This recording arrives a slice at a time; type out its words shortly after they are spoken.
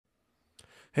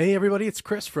Hey everybody, it's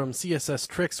Chris from CSS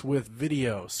Tricks with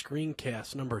Video,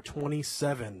 screencast number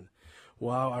 27.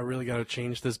 Wow, I really got to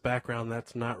change this background.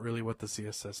 That's not really what the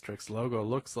CSS Tricks logo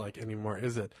looks like anymore,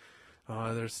 is it?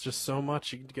 There's just so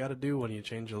much you got to do when you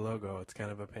change a logo. It's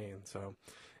kind of a pain. So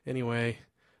anyway,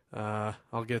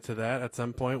 I'll get to that at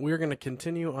some point. We're going to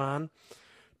continue on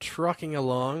trucking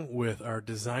along with our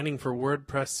Designing for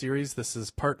WordPress series. This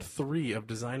is part 3 of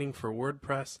Designing for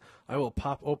WordPress. I will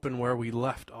pop open where we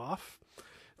left off.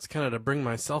 It's kind of to bring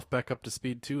myself back up to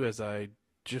speed too, as I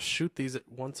just shoot these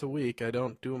once a week. I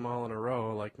don't do them all in a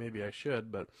row like maybe I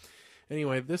should, but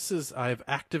anyway, I've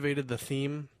activated the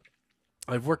theme.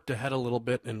 I've worked ahead a little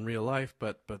bit in real life,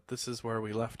 but this is where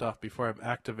we left off before. I've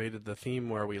activated the theme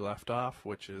where we left off,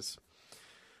 which is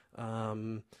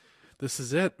this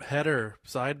is it. Header,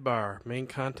 sidebar, main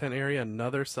content area,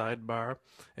 another sidebar,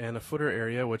 and a footer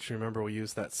area, which remember we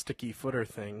used that sticky footer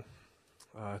thing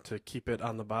to keep it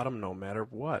on the bottom no matter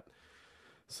what.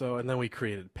 So, and then we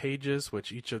created pages,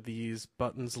 which each of these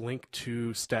buttons link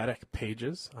to static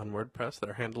pages on WordPress that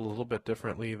are handled a little bit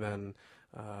differently than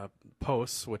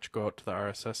posts, which go out to the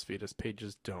RSS feed, as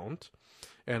pages don't.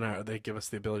 And they give us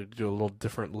the ability to do a little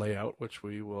different layout, which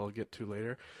we will get to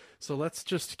later. So let's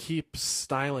just keep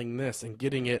styling this and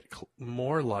getting it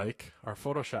more like our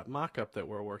Photoshop mockup that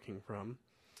we're working from,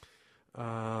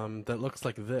 that looks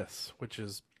like this, which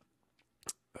is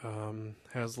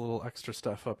has a little extra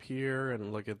stuff up here,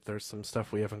 and look at, there's some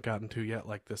stuff we haven't gotten to yet,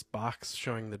 like this box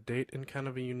showing the date in kind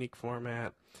of a unique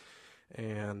format,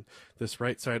 and this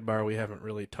right sidebar we haven't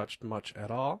really touched much at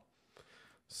all.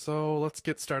 So let's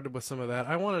get started with some of that.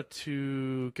 I wanted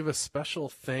to give a special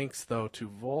thanks though to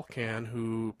Volcan,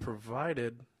 who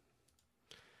provided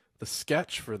the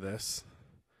sketch for this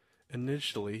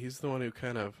initially. He's the one who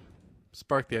kind of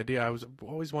sparked the idea. I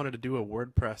always wanted to do a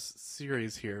WordPress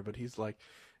series here, but he's like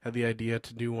had the idea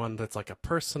to do one that's like a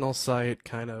personal site,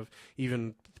 kind of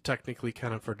even technically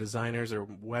kind of for designers or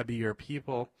webbier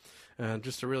people, and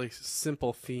just a really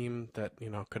simple theme that, you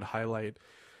know, could highlight,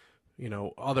 you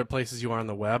know, other places you are on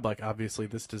the web. Like obviously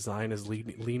this design is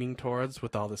leaning towards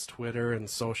with all this Twitter and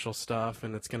social stuff,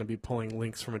 and it's going to be pulling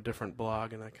links from a different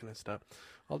blog and that kind of stuff.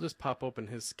 I'll just pop open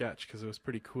his sketch because it was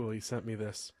pretty cool. He sent me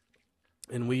this,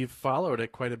 and we've followed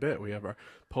it quite a bit. We have our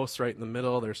posts right in the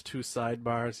middle. There's 2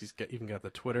 sidebars. He's even got the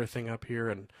Twitter thing up here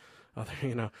and other,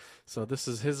 you know. So this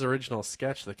is his original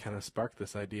sketch that kind of sparked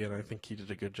this idea, and I think he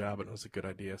did a good job, and it was a good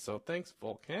idea. So thanks,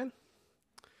 Volcan.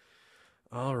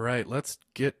 All right, let's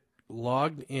get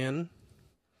logged in.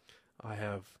 I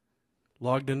have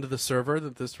logged into the server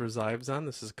that this resides on.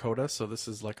 This is Coda, so this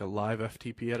is like a live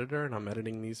FTP editor, and I'm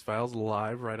editing these files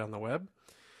live right on the web.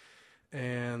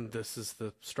 And this is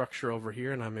the structure over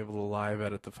here, and I'm able to live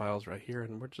edit the files right here,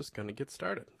 and we're just going to get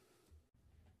started.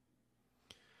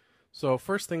 So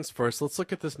first things first, let's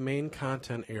look at this main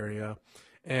content area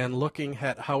and looking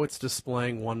at how it's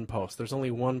displaying one post. There's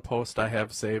only one post I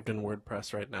have saved in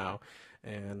WordPress right now,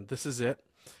 and this is it.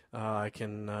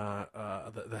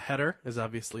 The header is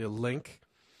obviously a link,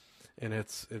 and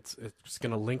it's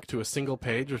going to link to a single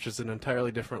page, which is an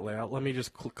entirely different layout. Let me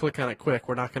just click on it quick.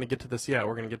 We're not going to get to this yet.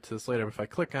 We're going to get to this later. If I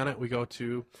click on it, we go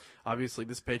to, obviously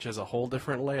this page has a whole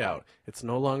different layout. It's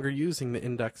no longer using the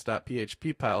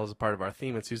index.php file as a part of our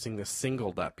theme. It's using this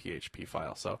single.php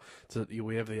file. So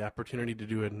we have the opportunity to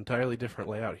do an entirely different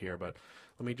layout here. But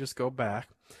let me just go back.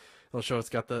 It'll show it's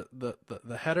got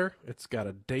the header, it's got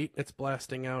a date it's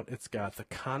blasting out, it's got the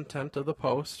content of the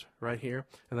post right here,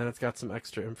 and then it's got some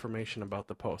extra information about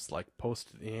the post, like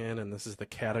posted in, and this is the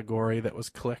category that was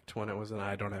clicked when it was, and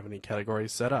I don't have any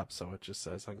categories set up, so it just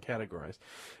says uncategorized.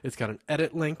 It's got an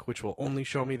edit link, which will only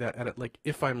show me that edit link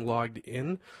if I'm logged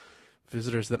in.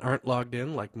 Visitors that aren't logged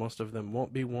in, like most of them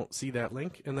won't see that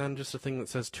link, and then just a thing that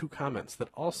says 2 comments that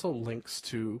also links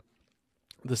to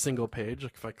the single page.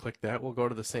 Like if I click that, we'll go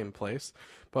to the same place,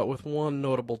 but with one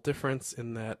notable difference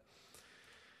in that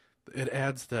it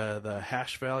adds the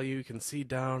hash value. You can see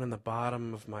down in the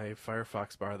bottom of my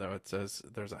Firefox bar, though, it says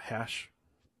there's a hash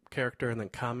character and then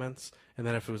comments, and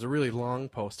then if it was a really long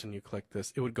post and you click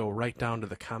this, it would go right down to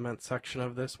the comment section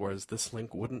of this, whereas this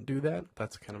link wouldn't do that.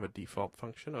 That's kind of a default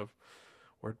function of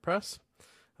WordPress.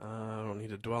 I don't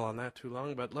need to dwell on that too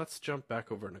long, but let's jump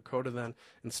back over into Coda then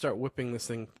and start whipping this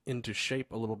thing into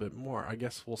shape a little bit more. I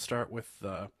guess we'll start with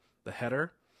the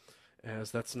header, as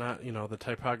that's not, you know, the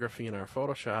typography in our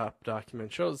Photoshop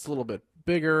document shows it's a little bit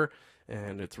bigger,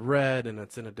 and it's red, and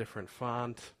it's in a different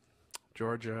font,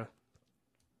 Georgia.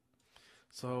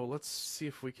 So let's see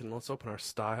if we can, let's open our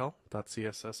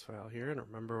style.css file here, and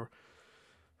remember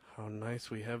how nice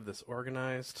we have this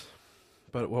organized.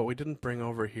 But what we didn't bring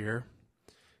over here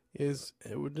is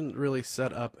it didn't really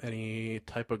set up any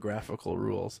typographical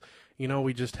rules. You know,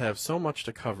 we just have so much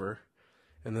to cover,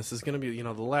 and this is going to be, you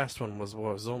know, the last one was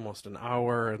almost an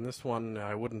hour, and this one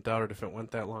I wouldn't doubt it if it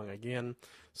went that long again,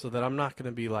 so that I'm not going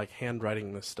to be like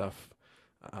handwriting this stuff.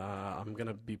 I'm going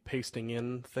to be pasting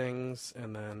in things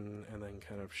and then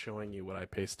kind of showing you what I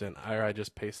paste in. I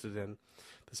just pasted in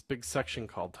this big section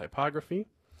called typography.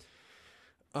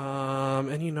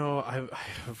 And you know, I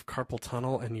have carpal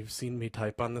tunnel, and you've seen me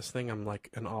type on this thing. I'm like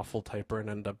an awful typer and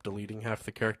end up deleting half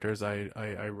the characters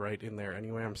I write in there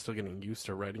anyway. I'm still getting used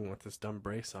to writing with this dumb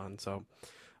brace on, so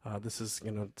this is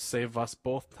going to save us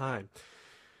both time.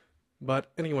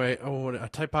 But anyway, a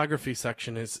typography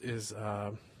section is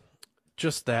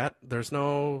just that. There's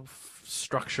no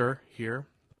structure here.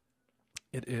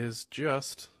 It is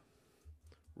just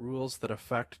rules that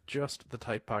affect just the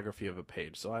typography of a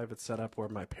page. So I have it set up where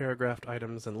my paragraphed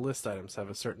items and list items have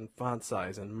a certain font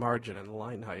size and margin and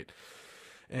line height.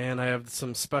 And I have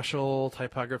some special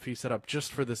typography set up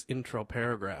just for this intro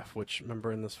paragraph, which,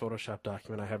 remember, in this Photoshop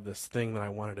document I have this thing that I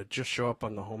wanted to just show up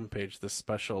on the home page, this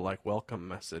special like welcome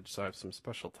message. So I have some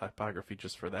special typography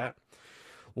just for that.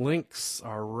 Links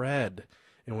are red,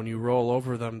 and when you roll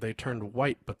over them they turn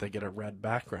white, but they get a red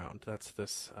background. That's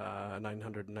this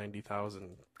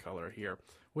 990,000 color here,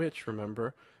 which,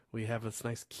 remember, we have this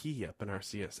nice key up in our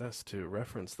CSS to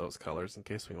reference those colors in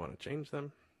case we want to change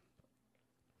them.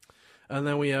 And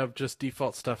then we have just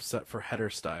default stuff set for header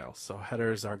styles. So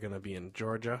headers are going to be in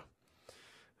Georgia,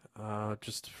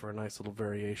 just for a nice little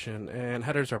variation. And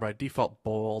headers are by default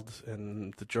bold,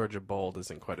 and the Georgia bold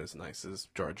isn't quite as nice as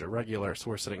Georgia regular, so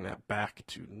we're setting that back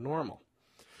to normal.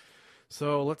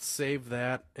 So let's save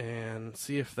that and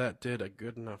see if that did a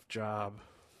good enough job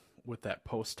with that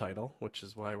post title, which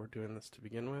is why we're doing this to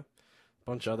begin with. A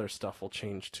bunch of other stuff will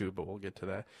change too, but we'll get to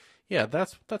that. Yeah,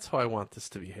 that's how I want this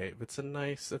to behave. It's a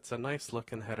nice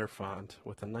looking header font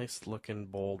with a nice looking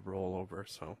bold rollover.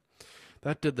 So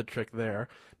that did the trick there.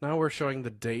 Now we're showing the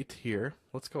date here.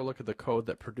 Let's go look at the code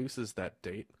that produces that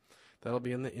date. That'll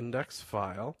be in the index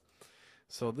file.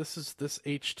 So this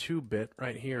H2 bit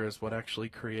right here is what actually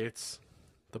creates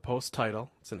the post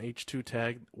title. It's an H2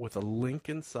 tag with a link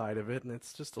inside of it, and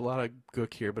it's just a lot of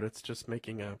gook here, but it's just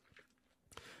making an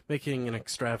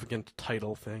extravagant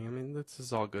title thing. I mean, this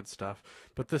is all good stuff,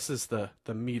 but this is the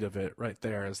meat of it right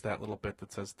there, is that little bit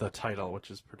that says the title,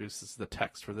 which produces the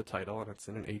text for the title, and it's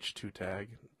in an H2 tag.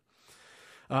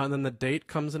 And then the date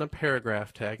comes in a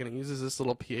paragraph tag, and it uses this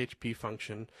little PHP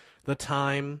function, the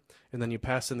time, and then you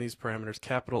pass in these parameters,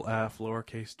 capital F,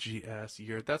 lowercase gs,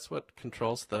 year. That's what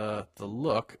controls the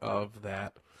look of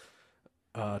that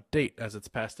date as it's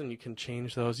passed in. You can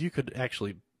change those. You could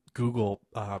actually Google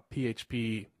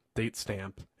PHP date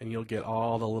stamp, and you'll get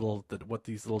all what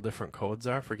these little different codes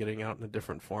are for getting out in a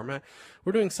different format.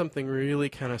 We're doing something really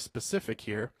kind of specific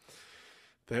here.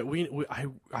 That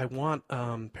I want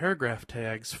paragraph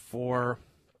tags for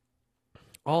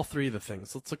all three of the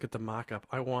things. Let's look at the mock-up.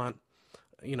 I want,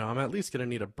 you know, I'm at least going to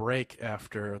need a break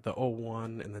after the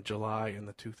 01 and the July and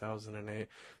the 2008.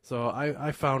 So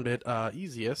I found it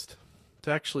easiest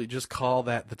to actually just call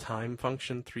that the time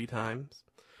function 3 times.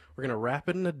 We're going to wrap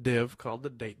it in a div called the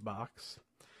date box.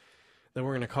 Then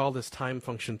we're going to call this time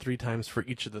function 3 times for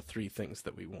each of the 3 things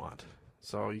that we want.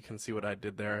 So you can see what I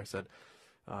did there. I said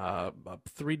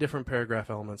 3 different paragraph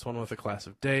elements, one with a class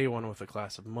of day, one with a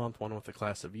class of month, one with a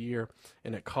class of year,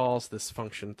 and it calls this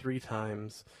function 3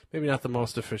 times. Maybe not the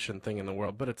most efficient thing in the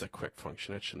world, but it's a quick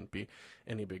function. It shouldn't be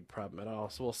any big problem at all.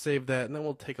 So we'll save that, and then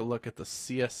we'll take a look at the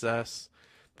CSS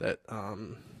that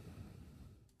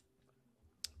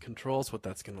controls what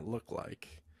that's going to look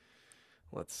like.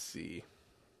 Let's see.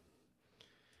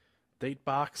 Date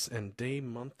box and day,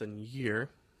 month, and year.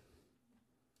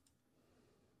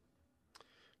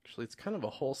 Actually, it's kind of a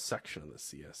whole section of the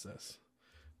CSS.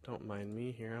 Don't mind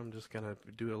me here. I'm just going to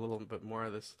do a little bit more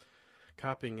of this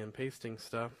copying and pasting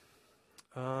stuff.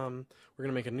 We're going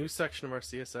to make a new section of our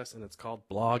CSS, and it's called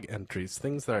blog entries,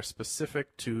 things that are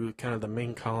specific to kind of the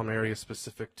main column area,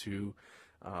 specific to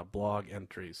blog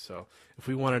entries. So if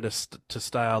we wanted to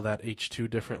style that H2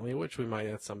 differently, which we might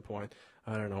at some point,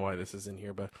 I don't know why this is in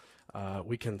here, but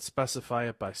we can specify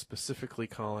it by specifically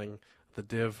calling the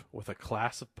div with a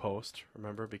class of post,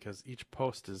 remember, because each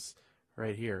post is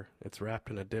right here. It's wrapped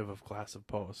in a div of class of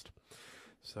post.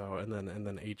 So and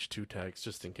then H2 tags,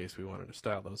 just in case we wanted to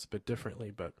style those a bit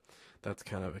differently, but that's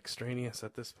kind of extraneous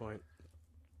at this point.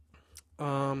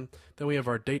 Then we have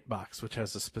our date box, which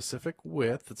has a specific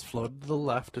width. It's floated to the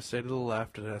left to stay to the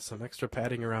left. It has some extra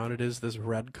padding around it. Is this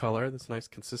red color, this nice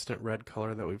consistent red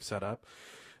color that we've set up.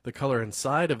 The color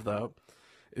inside of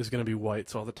is going to be white,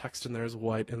 so all the text in there is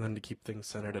white, and then to keep things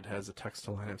centered, it has a text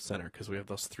align of center because we have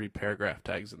those 3 paragraph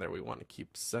tags in there we want to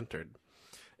keep centered.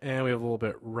 And we have a little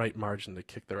bit right margin to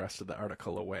kick the rest of the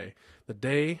article away. The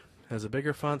day has a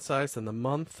bigger font size than the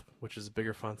month, which is a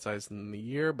bigger font size than the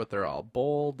year, but they're all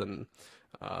bold, and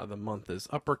the month is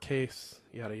uppercase,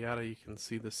 yada yada. You can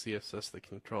see the CSS that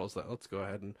controls that. Let's go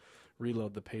ahead and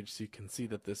reload the page so you can see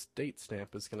that this date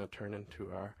stamp is going to turn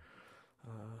into our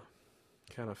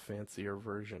kind of fancier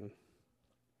version.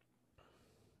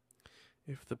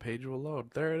 If the page will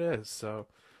load, there it is. So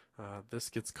this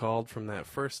gets called from that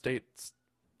first date,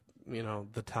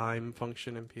 the time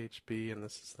function in PHP, and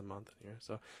this is the month here.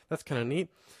 So that's kind of neat.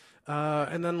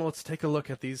 And then let's take a look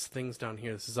at these things down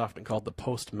here. This is often called the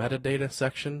post metadata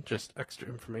section, just extra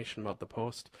information about the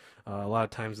post. A lot of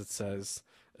times it says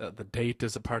the date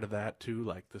is a part of that too,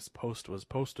 like this post was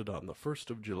posted on the 1st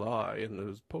of July and it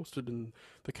was posted in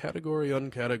the category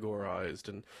uncategorized,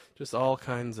 and just all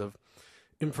kinds of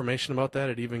information about that.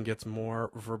 It even gets more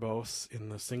verbose in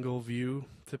the single view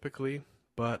typically,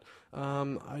 but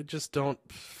I just don't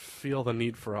feel the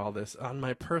need for all this. On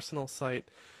my personal site,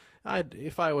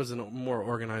 if I was a more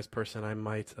organized person, I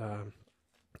might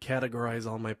categorize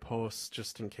all my posts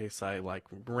just in case I like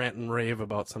rant and rave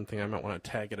about something. I might want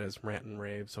to tag it as rant and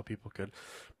rave so people could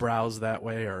browse that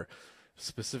way, or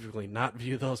specifically not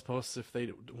view those posts if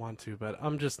they want to, but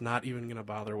I'm just not even going to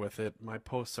bother with it. My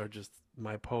posts are just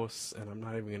my posts, and I'm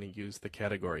not even going to use the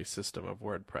category system of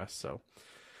WordPress. So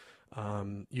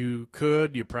you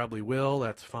probably will,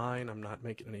 that's fine. I'm not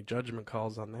making any judgment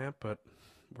calls on that, but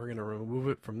we're going to remove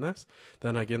it from this.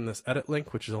 Then again, this edit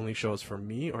link, which only shows for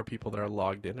me or people that are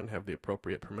logged in and have the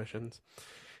appropriate permissions.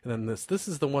 And then this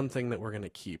is the one thing that we're going to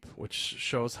keep, which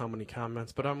shows how many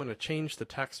comments, but I'm going to change the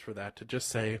text for that to just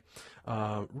say,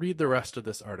 read the rest of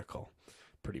this article,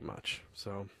 pretty much.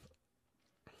 So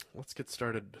let's get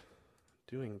started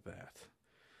doing that.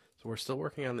 So we're still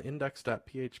working on the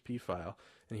index.php file,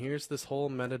 and here's this whole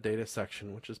metadata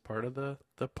section, which is part of the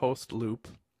post loop.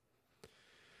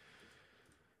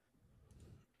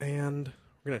 And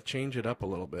we're going to change it up a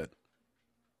little bit.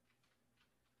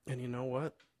 And you know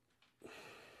what?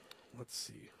 Let's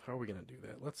see. How are we going to do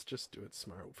that? Let's just do it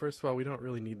smart. First of all, we don't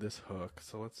really need this hook,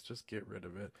 so let's just get rid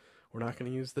of it. We're not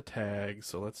going to use the tag,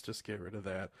 so let's just get rid of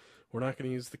that. We're not going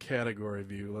to use the category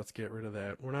view. Let's get rid of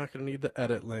that. We're not going to need the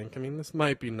edit link. I mean, this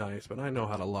might be nice, but I know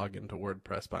how to log into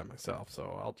WordPress by myself,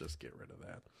 so I'll just get rid of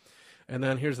that. And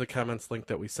then here's the comments link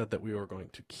that we said that we were going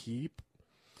to keep.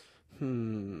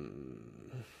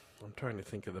 I'm trying to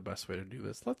think of the best way to do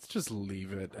this. Let's just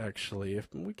leave it, actually. If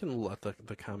we can let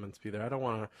the comments be there. I don't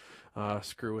want to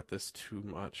screw with this too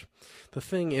much. The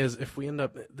thing is, if we end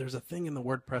up, there's a thing in the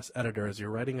WordPress editor as you're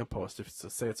writing a post. If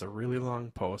say it's a really long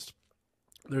post,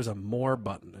 there's a more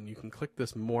button, and you can click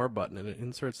this more button, and it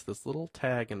inserts this little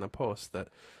tag in the post that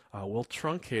will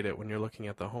truncate it when you're looking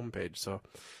at the home page. So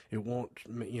it won't,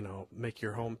 make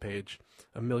your home page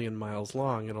a million miles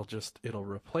long. It'll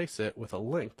replace it with a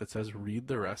link that says read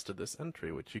the rest of this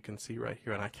entry, which you can see right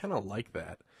here, and I kind of like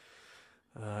that.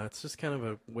 It's just kind of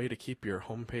a way to keep your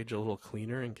home page a little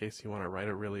cleaner in case you want to write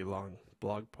a really long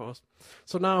blog post.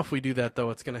 So now if we do that, though,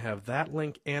 it's going to have that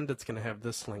link and it's going to have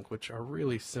this link, which are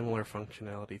really similar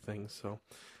functionality things. So,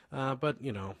 but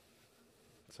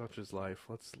such is life.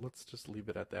 Let's just leave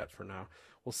it at that for now.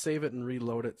 We'll save it and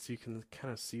reload it so you can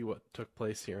kind of see what took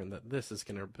place here, and that this is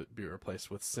going to be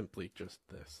replaced with simply just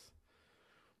this,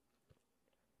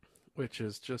 which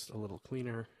is just a little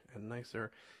cleaner and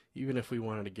nicer. Even if we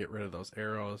wanted to get rid of those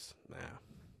arrows,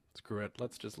 screw it.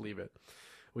 Let's just leave it.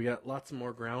 We got lots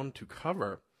more ground to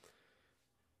cover.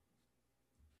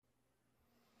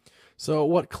 So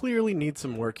what clearly needs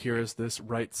some work here is this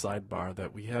right sidebar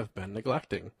that we have been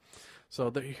neglecting.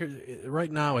 So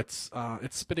right now it's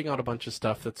spitting out a bunch of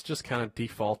stuff that's just kind of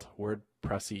default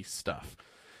WordPressy stuff.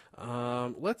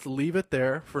 Let's leave it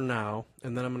there for now,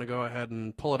 and then I'm going to go ahead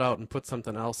and pull it out and put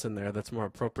something else in there that's more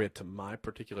appropriate to my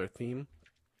particular theme.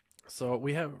 So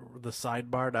we have the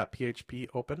sidebar.php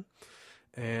open,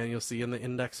 and you'll see in the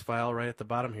index file right at the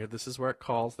bottom here, this is where it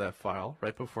calls that file,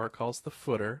 right before it calls the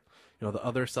footer. The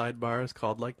other sidebar is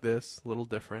called like this, a little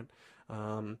different.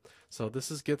 So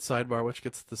this is get sidebar, which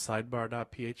gets the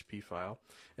sidebar.php file,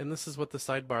 and this is what the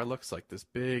sidebar looks like. This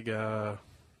big,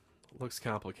 looks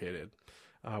complicated.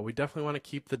 We definitely want to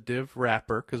keep the div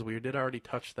wrapper because we did already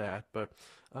touch that, but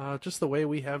just the way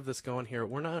we have this going here,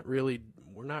 we're not really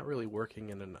working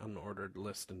in an unordered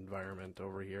list environment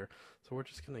over here, so we're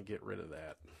just going to get rid of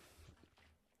that.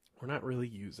 We're not really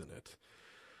using it.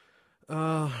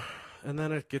 And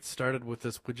then it gets started with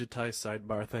this widgetized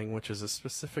sidebar thing, which is a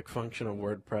specific function of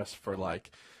WordPress for like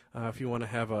If you want to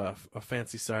have a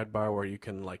fancy sidebar where you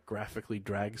can like graphically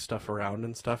drag stuff around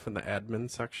and stuff in the admin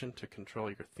section to control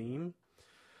your theme.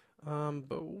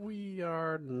 But we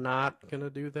are not going to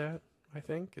do that, I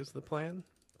think, is the plan.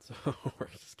 So we're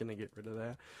just going to get rid of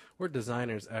that. We're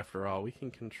designers after all. We can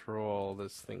control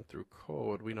this thing through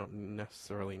code. We don't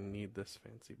necessarily need this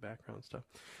fancy background stuff.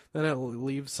 Then it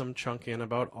leaves some chunk in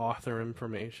about author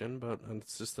information, but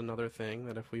it's just another thing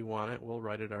that if we want it, we'll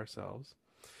write it ourselves.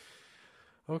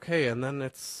 Okay, and then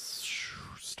it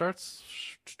starts...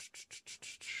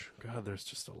 God, there's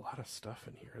just a lot of stuff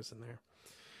in here, isn't there?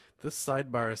 This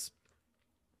sidebar is...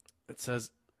 It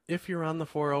says... If you're on the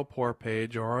 404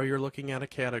 page or you're looking at a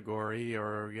category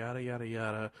or yada yada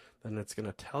yada, then it's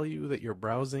going to tell you that you're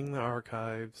browsing the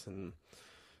archives, and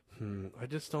I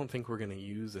just don't think we're going to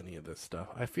use any of this stuff.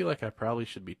 I feel like I probably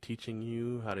should be teaching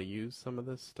you how to use some of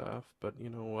this stuff, but you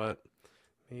know what?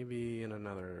 Maybe in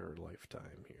another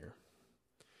lifetime here.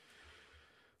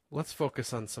 Let's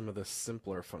focus on some of this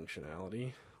simpler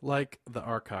functionality, like the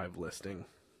archive listing.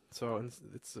 So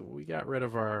we got rid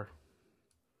of our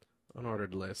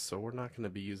unordered list, so we're not going to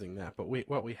be using that. But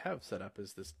what we have set up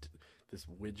is this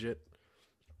widget.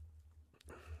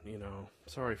 You know,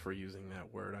 sorry for using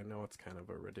that word. I know it's kind of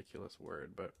a ridiculous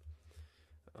word, but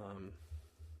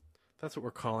that's what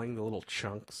we're calling the little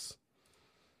chunks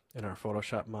in our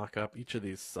Photoshop mock-up. Each of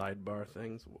these sidebar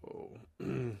things, whoa,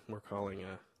 we're calling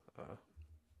a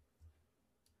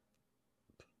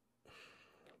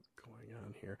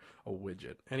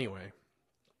widget. Anyway.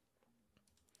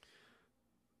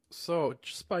 So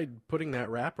just by putting that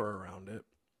wrapper around it,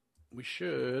 we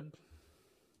should,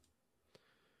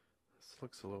 this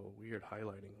looks a little weird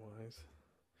highlighting wise,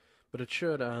 but it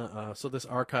should, so this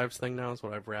archives thing now is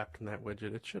what I've wrapped in that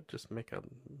widget. It should just make a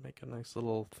nice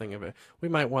little thing of it. We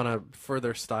might want to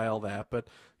further style that, but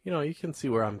you know, you can see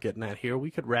where I'm getting at here.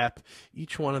 We could wrap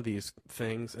each one of these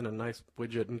things in a nice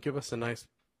widget and give us a nice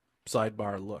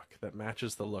sidebar look that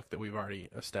matches the look that we've already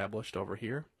established over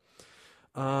here.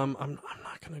 I'm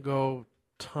not going to go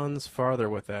tons farther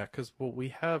with that because what we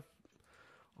have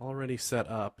already set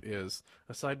up is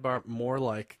a sidebar more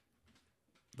like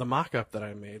the mock-up that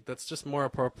I made. That's just more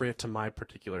appropriate to my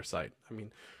particular site. I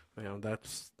mean, you know,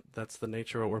 that's the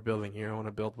nature of what we're building here. I want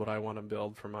to build what I want to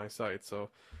build for my site, so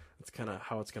that's kind of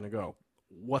how it's going to go.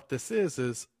 What this is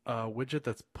a widget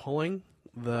that's pulling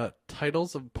the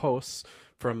titles of posts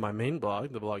from my main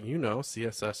blog, the blog you know,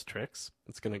 CSS Tricks.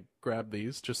 It's going to grab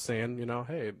these, just saying, you know,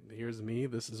 hey, here's me.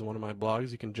 This is one of my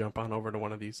blogs. You can jump on over to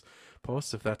one of these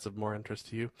posts if that's of more interest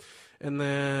to you. And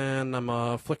then I'm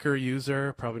a Flickr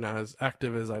user, probably not as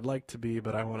active as I'd like to be,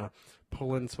 but I want to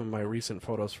pull in some of my recent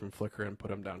photos from Flickr and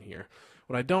put them down here.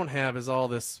 What I don't have is all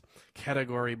this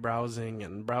category browsing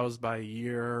and browse by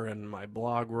year and my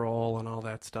blog role and all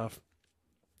that stuff.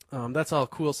 That's all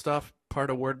cool stuff. Part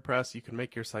of WordPress. You can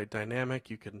make your site dynamic.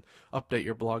 You can update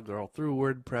your blog all through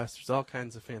WordPress. There's all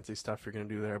kinds of fancy stuff you're going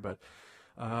to do there, but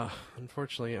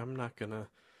unfortunately, I'm not going to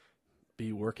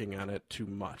be working on it too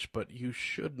much. But you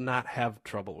should not have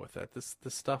trouble with that. This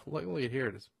stuff, look at here,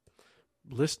 it is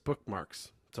list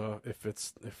bookmarks. So if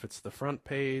it's the front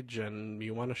page and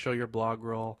you want to show your blog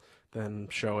role, then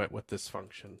show it with this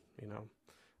function. You know,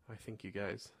 I think you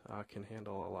guys can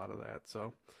handle a lot of that.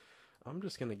 So I'm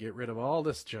just going to get rid of all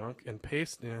this junk and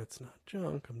paste, it's not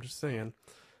junk, I'm just saying,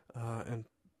 and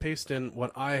paste in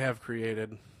what I have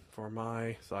created for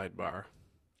my sidebar.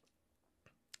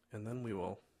 And then we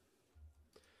will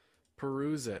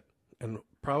peruse it and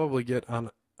probably get on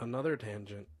another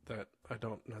tangent that I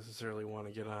don't necessarily want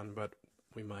to get on, but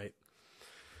we might.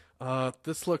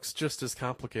 This looks just as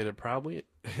complicated, probably.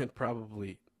 It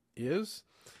probably is,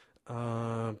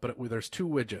 but there's two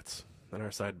widgets in our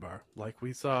sidebar, like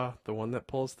we saw, the one that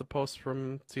pulls the posts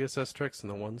from CSS Tricks and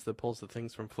the ones that pulls the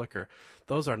things from Flickr.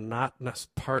 Those are not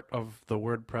part of the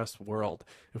WordPress world.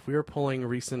 If we were pulling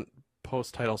recent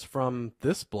post titles from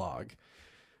this blog,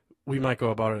 we might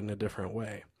go about it in a different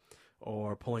way,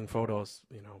 or pulling photos,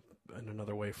 you know, in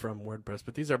another way from WordPress.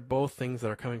 But these are both things that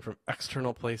are coming from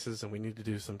external places, and we need to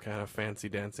do some kind of fancy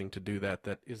dancing to do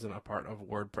that isn't a part of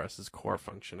WordPress's core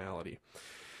functionality.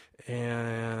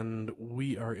 And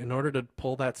we are, in order to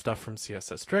pull that stuff from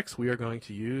CSS Tricks, we are going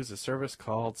to use a service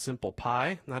called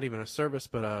SimplePy. Not even a service,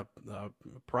 but a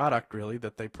product really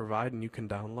that they provide and you can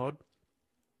download.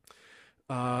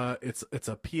 It's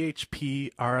a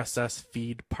PHP RSS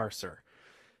feed parser.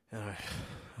 And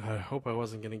I hope I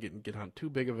wasn't going to get on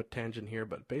too big of a tangent here,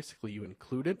 but basically you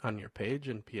include it on your page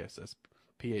in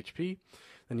PHP,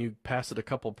 then you pass it a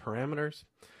couple parameters.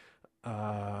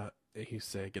 you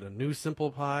say get a new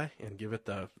SimplePy and give it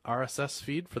the RSS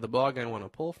feed for the blog I want to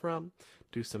pull from,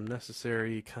 do some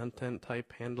necessary content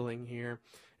type handling here,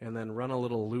 and then run a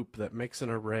little loop that makes an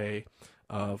array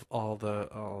of all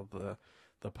the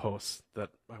posts that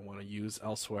I want to use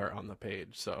elsewhere on the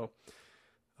page. So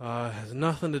it has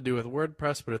nothing to do with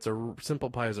WordPress, but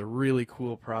SimplePy is a really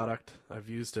cool product. I've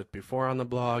used it before on the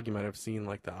blog. You might have seen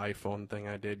like the iPhone thing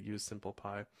I did use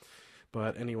SimplePy.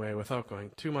 But anyway, without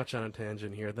going too much on a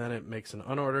tangent here, then it makes an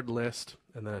unordered list,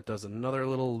 and then it does another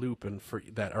little loop, and for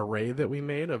that array that we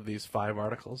made of these 5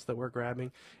 articles that we're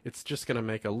grabbing, it's just going to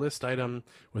make a list item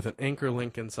with an anchor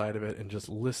link inside of it and just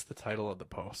list the title of the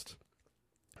post.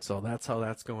 So that's how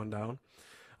that's going down.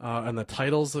 And the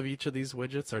titles of each of these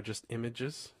widgets are just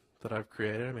images that I've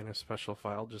created. I made a special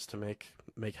file just to make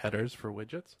headers for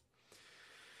widgets.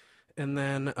 And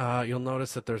then you'll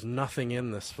notice that there's nothing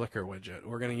in this Flickr widget.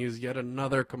 We're going to use yet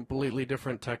another completely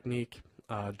different technique,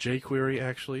 jQuery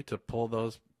actually, to pull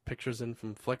those pictures in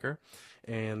from Flickr.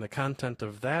 And the content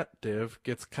of that div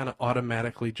gets kind of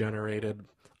automatically generated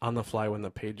on the fly when the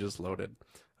page is loaded.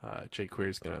 jQuery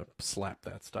is going to slap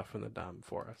that stuff in the DOM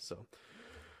for us. So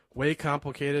way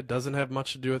complicated, doesn't have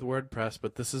much to do with WordPress,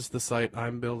 but this is the site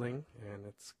I'm building, and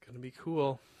it's going to be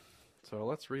cool. So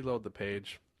let's reload the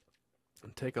page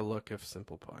and take a look if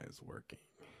SimplePy is working.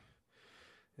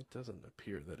 It doesn't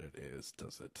appear that it is,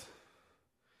 does it?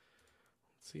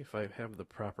 Let's see if I have the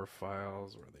proper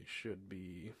files where they should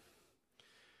be.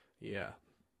 Yeah,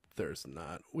 there's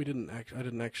not. I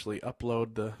didn't actually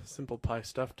upload the SimplePy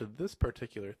stuff to this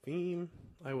particular theme.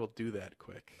 I will do that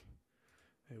quick.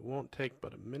 It won't take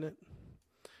but a minute.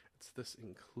 It's this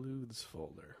includes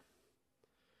folder.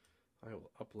 I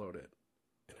will upload it.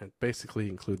 And it basically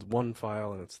includes one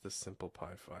file, and it's this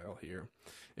SimplePy file here.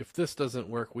 If this doesn't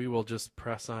work, we will just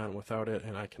press on without it,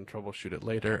 and I can troubleshoot it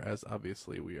later, as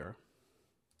obviously we are.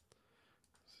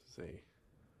 This is a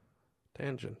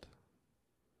tangent.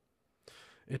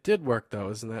 It did work, though.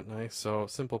 Isn't that nice? So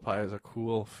SimplePy is a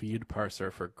cool feed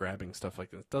parser for grabbing stuff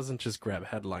like this. It doesn't just grab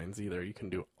headlines either. You can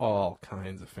do all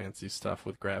kinds of fancy stuff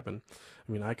with grabbing.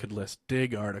 I mean, I could list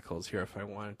dig articles here if I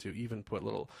wanted to, even put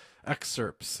little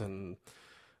excerpts, and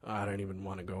I don't even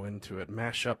want to go into it.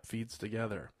 Mash up feeds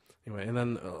together. Anyway, and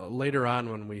then later on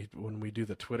when we do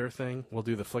the Twitter thing, we'll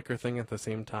do the Flickr thing at the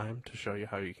same time to show you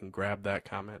how you can grab that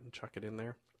comment and chuck it in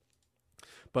there.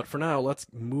 But for now, let's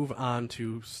move on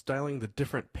to styling the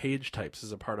different page types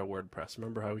as a part of WordPress.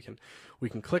 Remember how we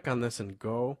can click on this and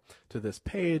go to this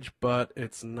page, but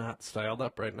it's not styled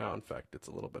up right now. In fact, it's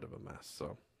a little bit of a mess.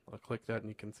 So I'll click that, and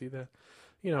you can see that.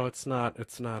 You know, it's not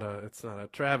a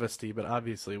travesty, but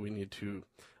obviously we need to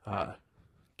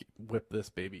whip this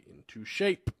baby into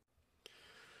shape.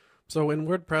 So in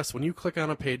WordPress, when you click on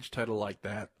a page title like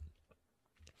that,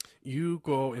 you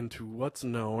go into what's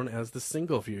known as the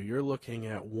single view. You're looking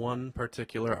at one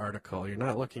particular article. You're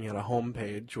not looking at a home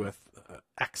page with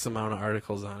X amount of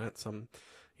articles on it.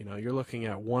 You're looking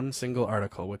at one single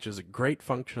article, which is a great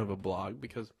function of a blog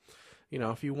because, I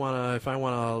write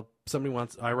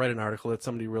an article that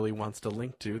somebody really wants to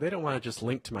link to. They don't want to just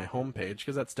link to my home page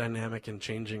because that's dynamic and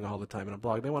changing all the time in a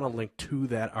blog. They want to link to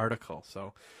that article.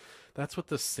 So that's what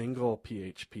the single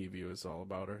PHP view is all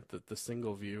about, or the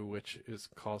single view, which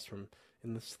calls from,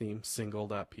 in this theme,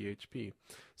 single.php.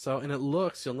 So, and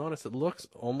you'll notice it looks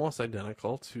almost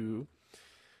identical to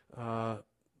the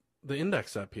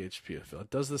index.php. It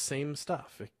does the same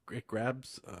stuff. It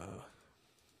grabs,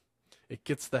 it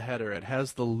gets the header. It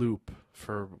has the loop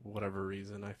for whatever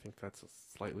reason. I think that's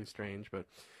slightly strange, but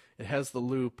it has the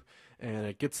loop, and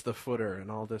it gets the footer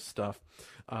and all this stuff.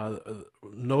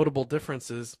 Notable difference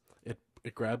is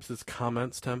it grabs this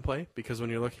comments template, because when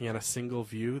you're looking at a single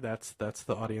view, that's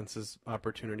the audience's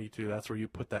opportunity to. That's where you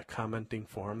put that commenting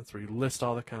form. That's where you list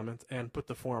all the comments and put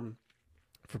the form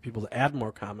for people to add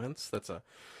more comments. That's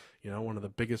one of the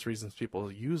biggest reasons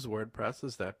people use WordPress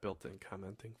is that built-in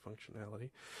commenting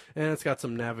functionality. And it's got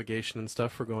some navigation and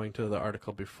stuff for going to the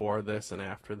article before this and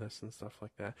after this and stuff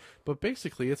like that. But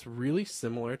basically, it's really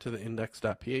similar to the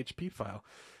index.php file.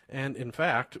 And in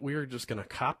fact, we're just going to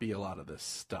copy a lot of this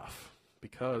stuff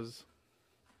because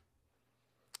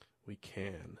we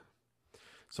can.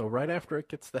 So right after it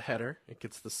gets the header, it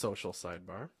gets the social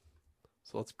sidebar.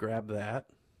 So let's grab that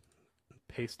and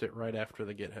paste it right after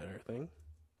the get header thing.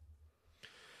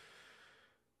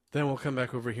 Then we'll come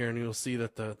back over here and you'll see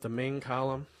that the main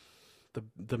column,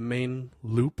 the main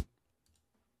loop,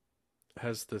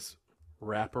 has this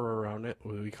wrapper around it,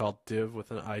 what we call div with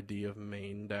an ID of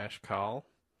main-col.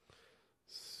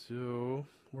 So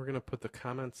we're going to put the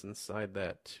comments inside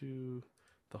that too.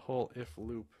 The whole if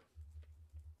loop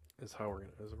is what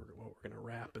we're going to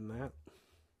wrap in that.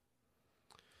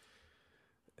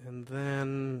 And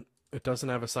then it doesn't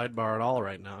have a sidebar at all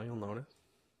right now, you'll notice.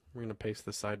 We're going to paste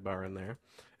the sidebar in there.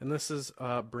 And this is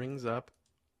brings up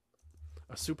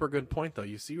a super good point, though.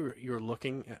 You see, you're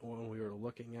looking at when we were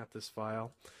looking at this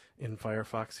file in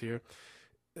Firefox here.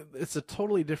 It's a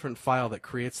totally different file that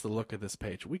creates the look of this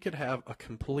page. We could have a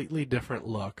completely different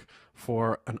look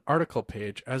for an article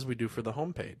page as we do for the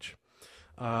home page.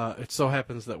 It so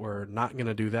happens that we're not going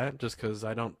to do that just because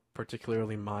I don't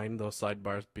particularly mind those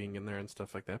sidebars being in there and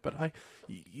stuff like that. But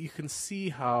you can see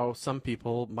how some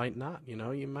people might not. You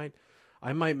know,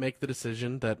 I might make the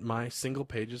decision that my single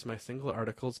pages, my single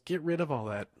articles, get rid of all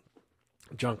that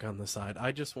junk on the side.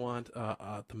 I just want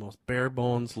the most bare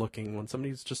bones looking. When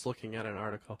somebody's just looking at an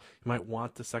article, you might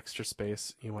want this extra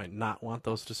space. You might not want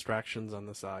those distractions on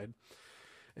the side,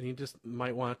 and you just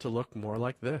might want it to look more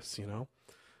like this. You know,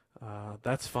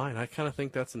 that's fine. I kind of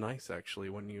think that's nice actually.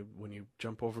 When you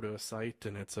jump over to a site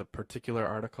and it's a particular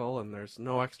article and there's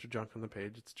no extra junk on the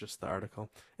page, it's just the article.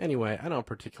 Anyway, I don't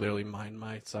particularly mind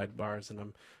my sidebars,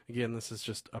 and again, this is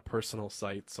just a personal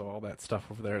site, so all that stuff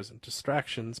over there isn't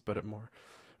distractions, but it more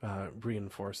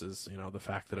reinforces, you know, the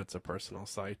fact that it's a personal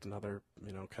site, and other,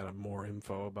 you know, kind of more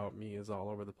info about me is all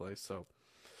over the place. So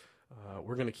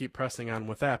we're going to keep pressing on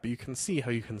with that, but you can see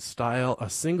how you can style a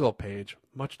single page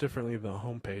much differently than a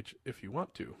home page if you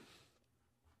want to.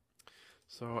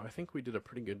 So I think we did a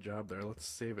pretty good job there. Let's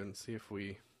save it and see if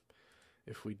we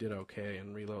did okay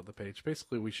and reload the page.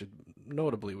 Basically, we should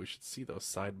see those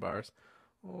sidebars.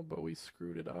 Oh, but we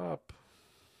screwed it up.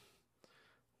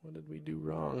 What did we do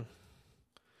wrong?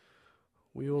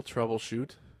 We will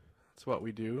troubleshoot. That's what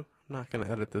we do. I'm not going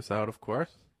to edit this out, of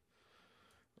course.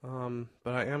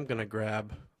 But I am going to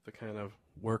grab the kind of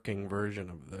working version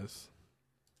of this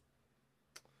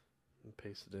and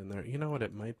paste it in there. You know what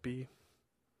it might be?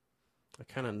 I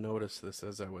kind of noticed this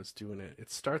as I was doing it. It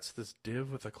starts this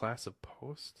div with a class of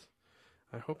post.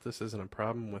 I hope this isn't a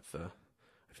problem with the...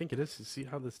 I think it is. You see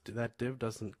how that div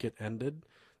doesn't get ended?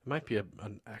 There might be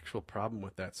an actual problem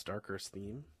with that Starker's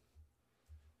theme.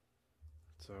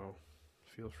 So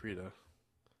feel free to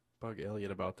bug Elliot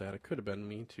about that. It could have been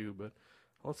me too, but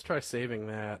let's try saving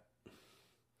that.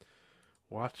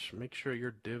 Make sure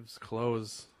your divs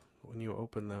close when you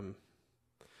open them.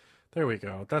 There we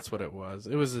go. That's what it was.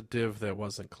 It was a div that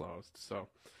wasn't closed. So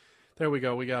there we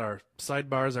go. We got our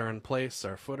sidebars are in place.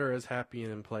 Our footer is happy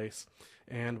and in place.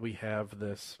 And we have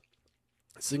this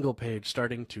single page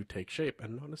starting to take shape.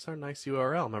 And notice our nice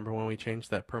URL. Remember when we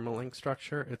changed that permalink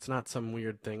structure? It's not some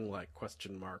weird thing like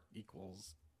question mark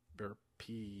equals or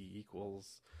P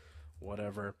equals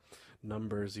whatever.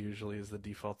 Numbers usually is the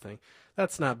default thing.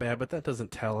 That's not bad, but that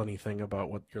doesn't tell anything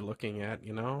about what you're looking at,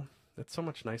 you know? It's so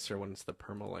much nicer when it's the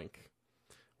permalink,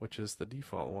 which is the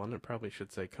default one. It probably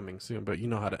should say coming soon, but you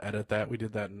know how to edit that. We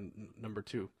did that in number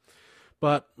 2.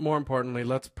 But more importantly,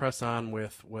 let's press on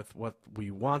with what we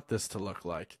want this to look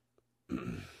like,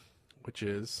 which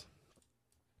is,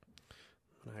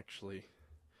 actually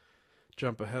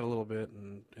jump ahead a little bit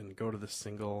and go to the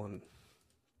single and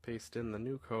paste in the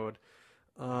new code.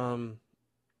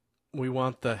 We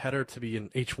want the header to be in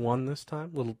H1 this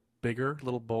time, a little bigger, a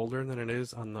little bolder than it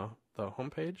is on the home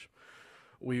page.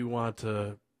 We want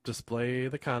to display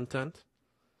the content.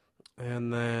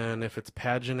 And then if it's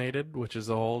paginated, which is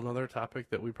a whole other topic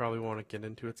that we probably want to get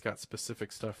into, it's got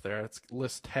specific stuff there. It's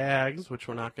list tags, which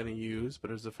we're not going to use,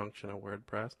 but is a function of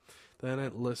WordPress. Then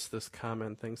it lists this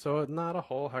comment thing. So not a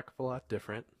whole heck of a lot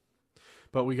different.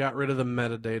 But we got rid of the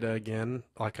metadata again.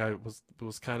 Like I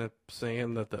was kind of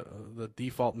saying that the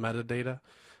default metadata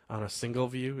on a single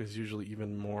view is usually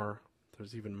even more.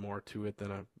 There's even more to it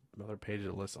than another page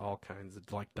that lists all kinds.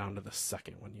 It's like down to the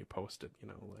second when you post it. You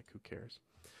know, like who cares?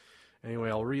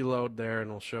 Anyway, I'll reload there and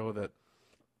we'll show that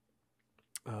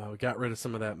we got rid of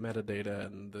some of that metadata,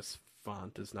 and this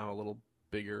font is now a little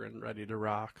bigger and ready to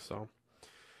rock. So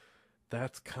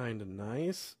that's kind of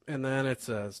nice. And then it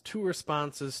says 2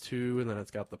 responses to, and then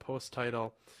it's got the post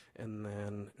title, and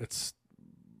then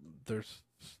there's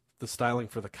the styling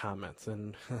for the comments.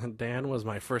 And Dan was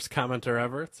my first commenter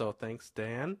ever, so thanks,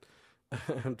 Dan.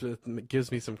 It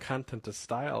gives me some content to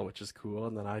style, which is cool.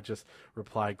 And then I just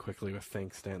replied quickly with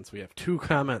thanks, Dan. So we have 2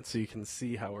 comments, so you can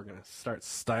see how we're going to start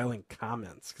styling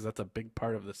comments, because that's a big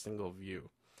part of the single view.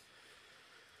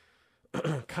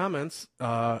 Comments,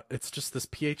 it's just this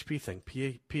PHP thing,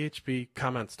 PHP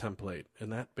comments template,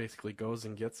 and that basically goes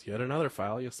and gets yet another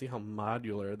file. You'll see how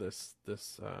modular this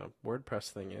WordPress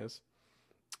thing is,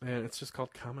 and it's just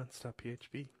called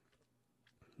comments.php.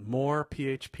 More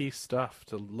PHP stuff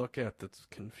to look at that's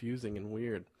confusing and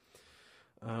weird.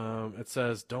 It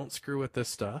says don't screw with this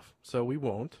stuff, so we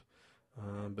won't,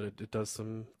 but it does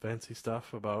some fancy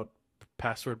stuff about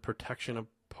password protection of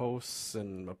posts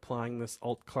and applying this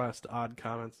alt class to odd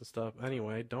comments and stuff.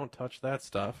 Anyway, don't touch that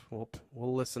stuff. We'll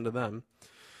listen to them.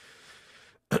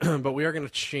 But we are going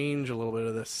to change a little bit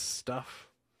of this stuff.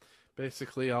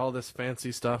 Basically, all this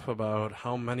fancy stuff about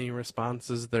how many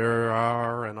responses there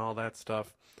are and all that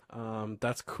stuff.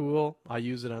 That's cool. I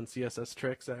use it on CSS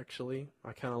Tricks, actually.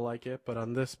 I kind of like it. But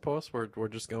on this post, we're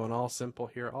just going all simple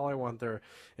here. All I want there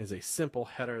is a simple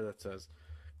header that says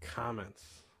comments.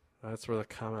 That's where the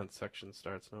comment section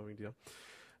starts. No big deal.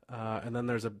 And then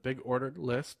there's a big ordered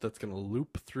list that's going to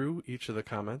loop through each of the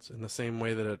comments in the same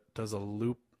way that it does a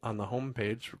loop on the home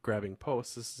page for grabbing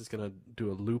posts. This is going to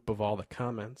do a loop of all the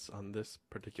comments on this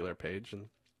particular page, and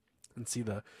see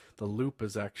the loop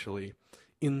is actually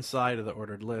inside of the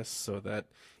ordered list, so that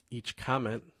each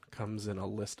comment comes in a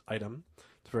list item.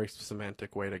 It's a very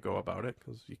semantic way to go about it,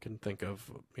 because you can think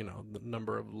of, you know, the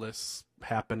number of lists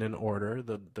happen in order,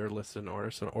 they're listed in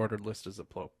order, so an ordered list is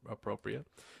appropriate.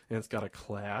 And it's got a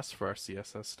class for our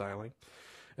CSS styling.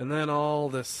 And then all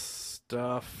this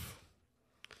stuff.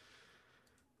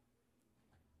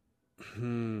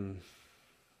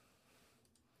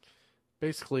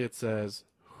 Basically it says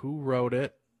who wrote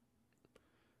it,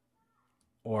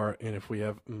 and if we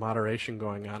have moderation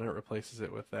going on, it replaces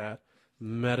it with that.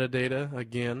 Metadata,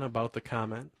 again, about the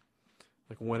comment,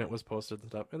 like when it was posted and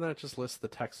stuff, and then it just lists the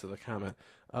text of the comment.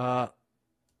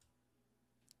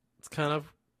 It's kind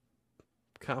of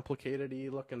complicated-y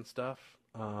looking stuff.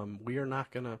 We are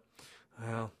not gonna,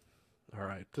 well, all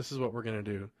right, this is what we're gonna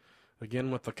do.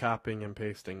 Again with the copying and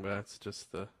pasting, but that's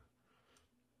just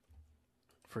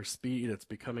for speed, it's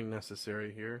becoming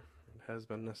necessary here. It has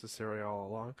been necessary all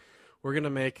along. We're gonna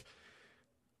make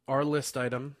our list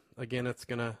item, again, it's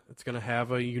gonna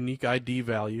have a unique ID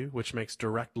value, which makes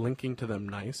direct linking to them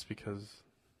nice, because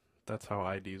that's how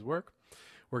IDs work.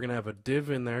 We're gonna have a div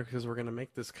in there because we're gonna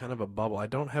make this kind of a bubble. I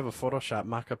don't have a Photoshop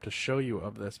mock-up to show you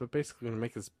of this, but basically we're gonna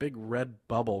make this big red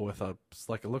bubble with it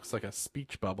looks like a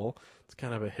speech bubble. It's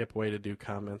kind of a hip way to do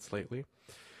comments lately.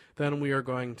 Then we are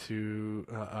going to,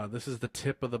 this is the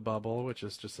tip of the bubble, which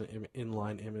is just an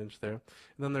inline image there. And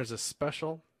then there's a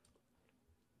special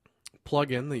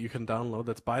plugin that you can download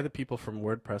that's by the people from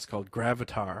WordPress called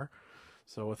Gravatar.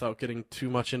 So without getting too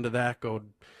much into that, go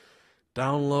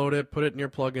download it, put it in your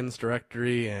plugins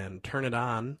directory, and turn it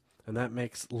on. And that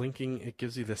makes linking, it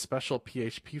gives you the special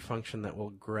PHP function that will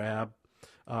grab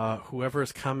whoever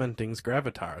is commenting's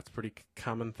Gravatar. It's a pretty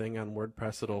common thing on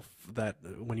WordPress. That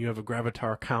when you have a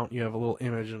Gravatar account, you have a little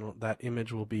image, and that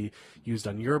image will be used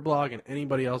on your blog and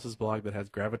anybody else's blog that has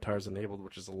Gravatars enabled,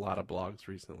 which is a lot of blogs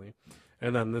recently.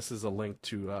 And then this is a link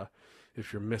to,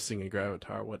 if you're missing a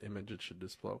Gravatar, what image it should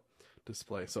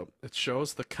display. So it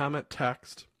shows the comment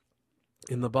text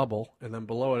in the bubble, and then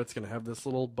below it, it's going to have this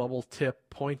little bubble tip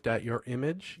point at your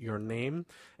image, your name,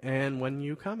 and when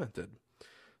you commented.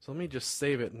 So let me just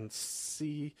save it and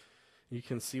see. You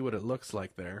can see what it looks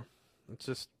like there. It's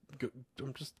just,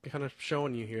 I'm just kind of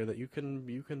showing you here that you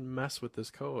can mess with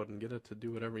this code and get it to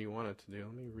do whatever you want it to do.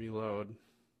 Let me reload.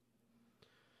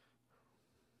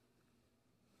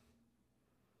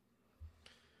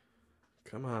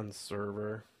 Come on,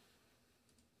 server.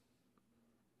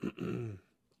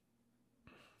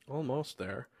 Almost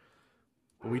there.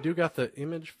 But we do got the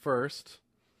image first,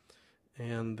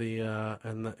 and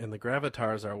the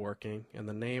Gravatars are working, and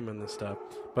the name and the stuff.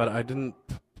 But I didn't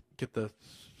get the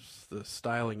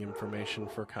styling information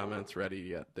for comments ready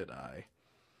yet, did I?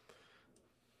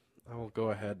 I will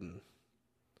go ahead and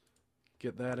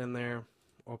get that in there.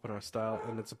 Open our style,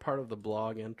 and it's a part of the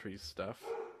blog entries stuff.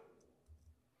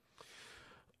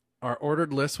 Our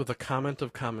ordered list with a comment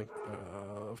of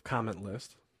comment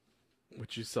list,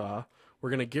 which you saw.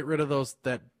 We're going to get rid of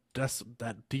that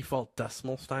default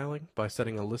decimal styling by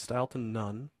setting a list style to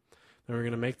none. Then we're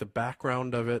going to make the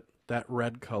background of it that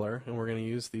red color, and we're going to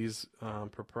use these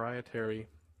proprietary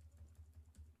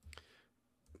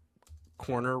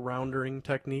corner roundering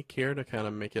technique here to kind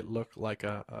of make it look like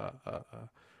a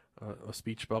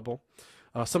speech bubble.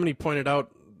 Somebody pointed out,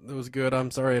 it was good.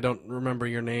 I'm sorry I don't remember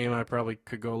your name. I probably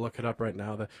could go look it up right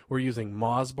now. That we're using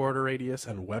Moz border radius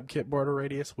and WebKit border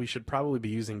radius. We should probably be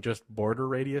using just border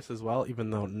radius as well, even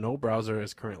though no browser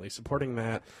is currently supporting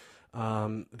that.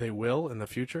 They will in the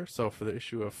future. So for the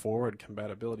issue of forward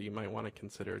compatibility, you might want to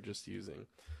consider just using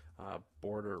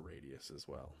border radius as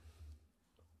well.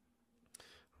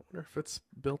 I wonder if it's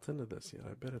built into this yet.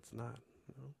 I bet it's not.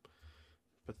 No.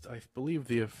 But I believe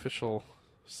the official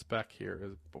spec here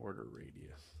is border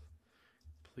radius.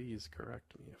 Please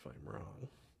correct me if I'm wrong.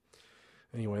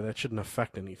 Anyway, that shouldn't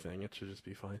affect anything. It should just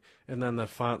be fine. And then the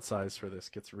font size for this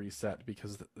gets reset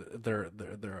because they're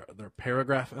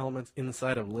paragraph elements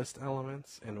inside of list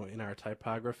elements, and in our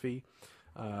typography,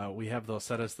 we have those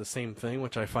set as the same thing,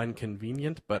 which I find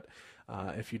convenient. But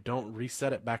if you don't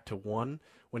reset it back to 1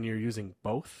 when you're using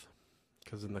both,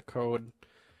 because in the code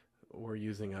we're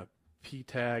using a p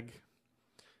tag.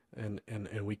 And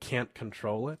we can't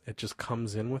control it. It just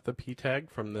comes in with a p tag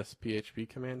from this PHP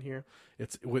command here.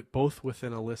 It's both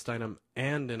within a list item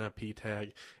and in a p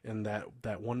tag, and that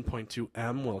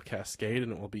 1.2m will cascade,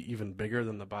 and it will be even bigger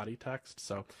than the body text.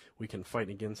 So we can fight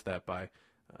against that by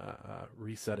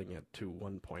resetting it to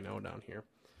 1.0 down here.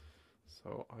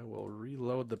 So I will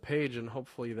reload the page, and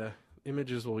hopefully the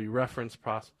images will be referenced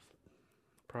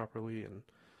properly, and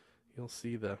you'll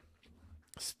see the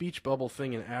speech bubble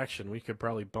thing in action. We could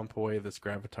probably bump away this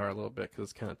gravatar a little bit because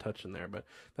it's kind of touching there, but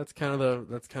that's kind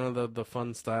of the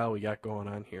fun style we got going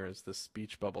on here, is this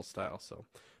speech bubble style. So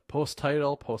post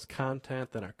title, post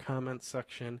content, then our comments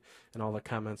section, and all the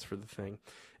comments for the thing,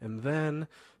 and then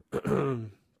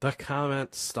the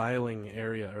comment styling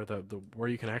area, or the where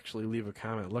you can actually leave a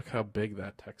comment. Look how big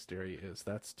that text area is.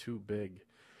 That's too big.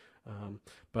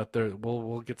 But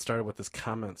we'll get started with this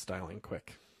comment styling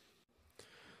quick.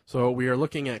 So we are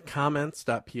looking at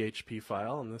comments.php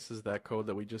file, and this is that code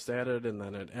that we just added, and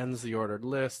then it ends the ordered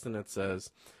list, and it says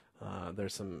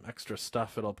there's some extra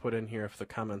stuff it'll put in here if the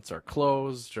comments are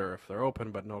closed or if they're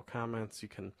open but no comments. You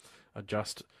can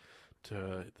adjust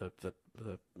to the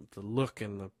look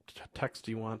and the text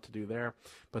you want to do there.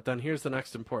 But then here's the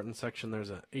next important section.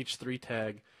 There's a h3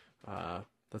 tag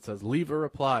that says leave a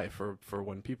reply for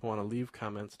when people want to leave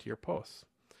comments to your posts.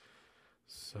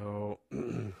 So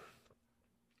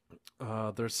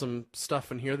there's some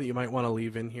stuff in here that you might want to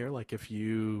leave in here, like if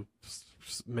you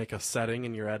make a setting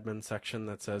in your admin section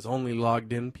that says only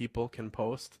logged in people can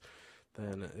post,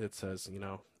 then it says, you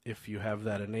know, if you have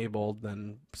that enabled,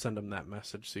 then send them that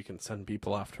message so you can send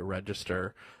people off to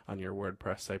register on your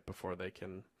WordPress site before they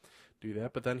can do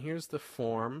that. But then here's the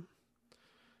form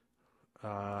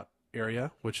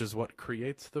area, which is what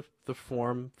creates the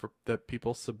form that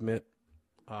people submit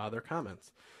their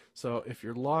comments. So if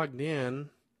you're logged in,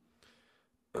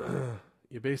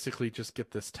 you basically just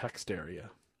get this text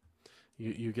area.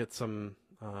 You get some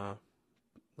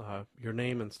your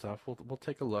name and stuff. We'll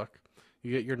take a look.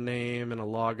 You get your name and a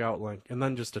logout link, and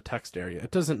then just a text area.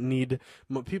 It doesn't need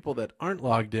people that aren't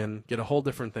logged in get a whole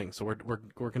different thing. So we're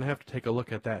going to have to take a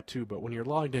look at that too. But when you're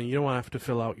logged in, you don't have to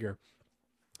fill out your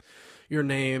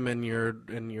name and your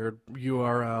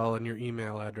URL and your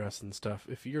email address and stuff.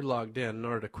 If you're logged in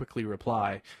order to quickly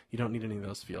reply, you don't need any of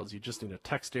those fields. You just need a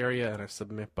text area and a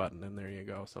submit button, and there you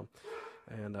go. So,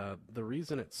 and the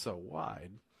reason it's so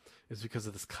wide is because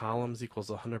of this columns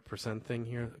equals 100% thing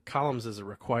here. Columns is a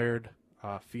required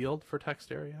field for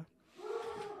text area,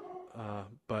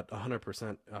 but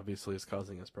 100% obviously is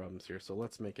causing us problems here. So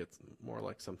let's make it more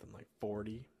like something like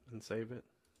 40 and save it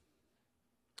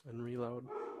and reload.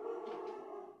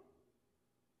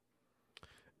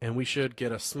 And we should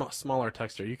get a smaller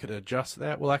text area. You could adjust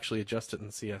that. We'll actually adjust it in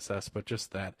CSS, but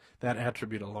just that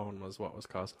attribute alone was what was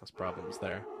causing us problems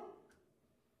there.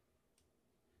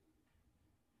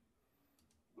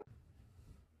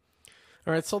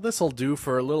 All right, so this will do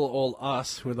for a little old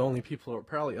us, who are the only people who will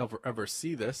probably ever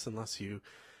see this, unless you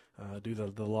do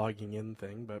the logging in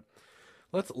thing. But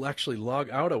let's actually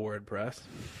log out of WordPress,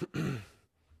 and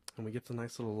we get the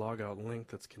nice little logout link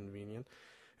that's convenient.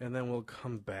 And then we'll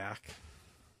come back,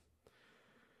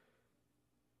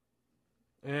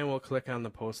 and we'll click on the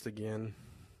post again,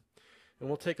 and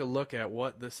we'll take a look at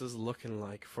what this is looking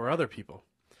like for other people.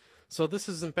 So this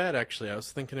isn't bad, actually. I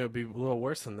was thinking it would be a little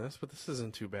worse than this, but this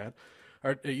isn't too bad.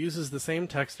 It uses the same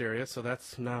text area, so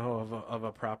that's now of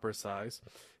a proper size,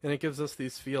 and it gives us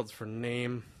these fields for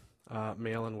name,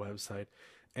 mail and website,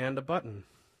 and a button.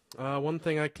 One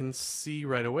thing I can see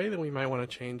right away that we might want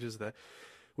to change is that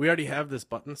we already have this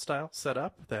button style set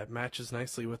up that matches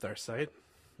nicely with our site.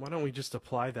 Why don't we just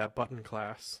apply that button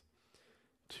class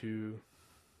to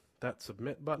that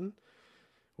submit button,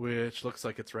 which looks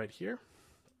like it's right here.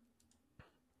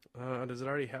 Does it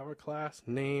already have a class?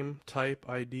 Name, type,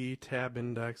 ID, tab,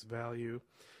 index, value.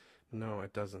 No,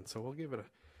 it doesn't. So we'll give it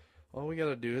all we got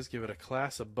to do is give it a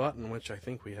class of button, which I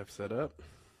think we have set up.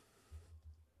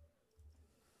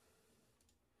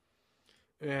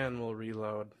 And we'll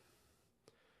reload.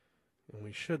 And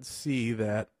we should see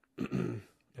that it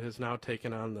has now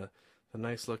taken on the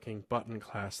nice looking button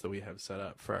class that we have set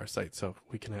up for our site, so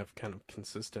we can have kind of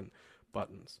consistent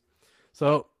buttons.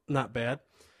 So not bad.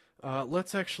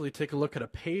 Let's actually take a look at a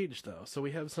page though. So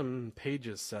we have some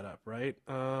pages set up, right?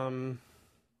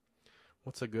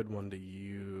 What's a good one to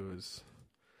use?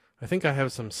 I think I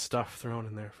have some stuff thrown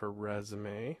in there for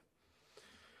resume.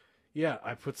 Yeah,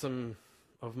 I put some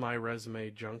of my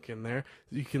resume junk in there.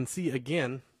 You can see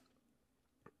again,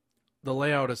 the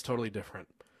layout is totally different.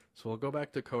 So we'll go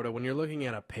back to Coda. When you're looking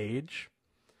at a page,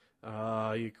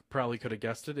 you probably could have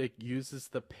guessed it. It uses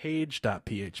the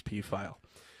page.php file,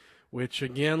 which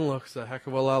again looks a heck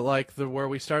of a lot like where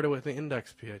we started with the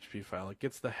index.php file. It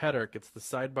gets the header, it gets the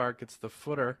sidebar, it gets the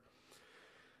footer.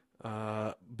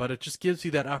 But it just gives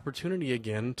you that opportunity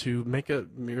again to make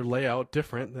your layout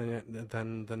different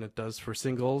than it does for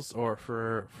singles or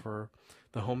for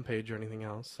the home page or anything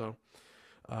else. So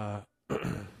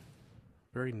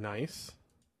very nice.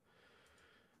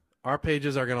 Our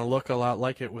pages are going to look a lot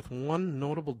like it with one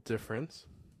notable difference,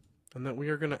 and that we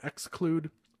are going to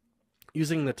exclude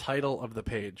using the title of the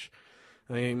page.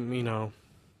 The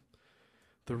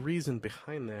reason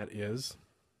behind that is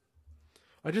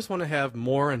I just want to have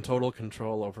more and total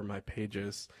control over my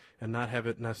pages and not have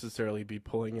it necessarily be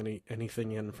pulling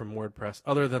anything in from WordPress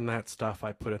other than that stuff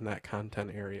I put in that content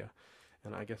area.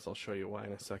 And I guess I'll show you why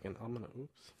in a second.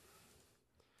 Oops.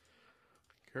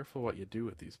 Careful what you do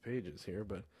with these pages here,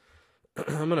 but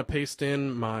I'm going to paste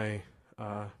in my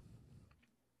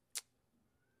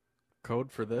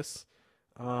code for this.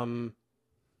 That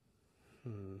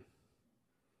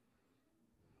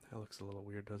looks a little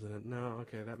weird, doesn't it? No,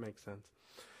 okay, that makes sense.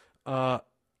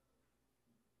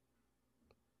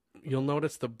 You'll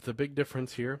notice the big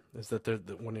difference here is that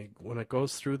when it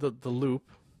goes through the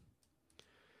loop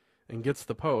and gets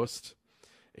the post,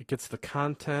 it gets the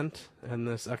content and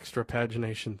this extra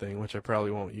pagination thing, which I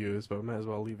probably won't use, but I might as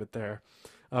well leave it there.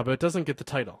 But it doesn't get the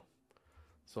title.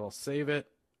 So I'll save it.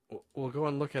 We'll go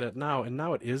and look at it now, and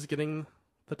now it is getting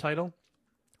the title.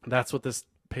 That's what this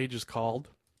page is called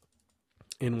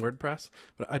in WordPress,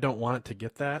 but I don't want it to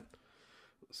get that.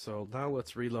 So now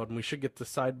let's reload, and we should get the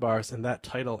sidebars, and that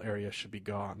title area should be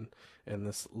gone, and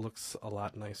this looks a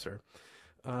lot nicer.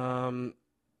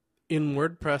 In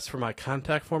WordPress, for my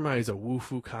contact form, I use a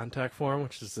Woofu contact form,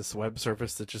 which is this web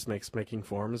service that just makes making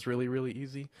forms really, really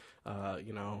easy.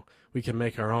 We can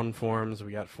make our own forms.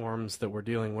 We got forms that we're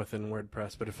dealing with in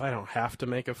WordPress, but if I don't have to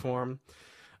make a form,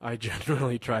 I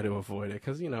generally try to avoid it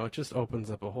because, it just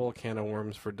opens up a whole can of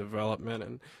worms for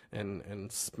development and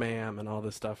spam and all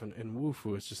this stuff. And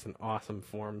Woofu is just an awesome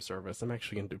form service. I'm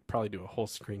actually going to probably do a whole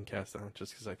screencast on it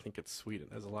just because I think it's sweet. It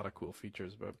has a lot of cool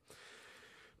features. But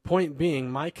point being,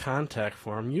 my contact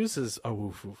form uses a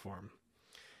Woofu form.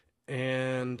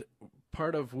 And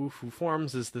part of Woofu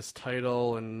forms is this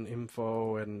title and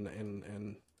info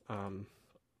and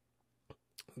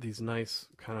these nice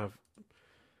kind of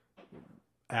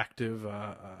active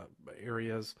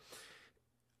areas.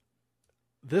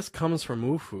 This comes from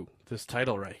Woofu, this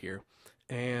title right here.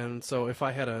 And so if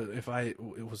I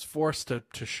was forced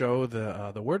to show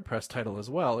the WordPress title as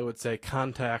well, it would say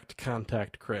contact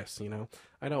Chris.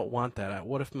 I don't want that.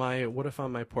 What if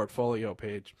on my portfolio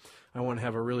page I want to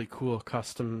have a really cool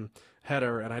custom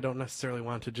header, and I don't necessarily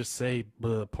want to just say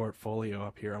portfolio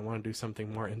up here. I want to do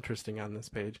something more interesting on this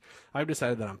page. I've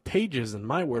decided that on pages in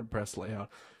my WordPress layout,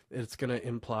 it's going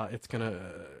to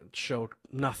show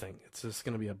nothing. It's just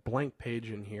going to be a blank page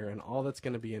in here, and all that's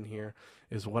going to be in here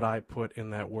is what I put in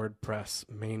that WordPress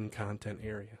main content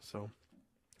area. So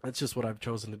that's just what I've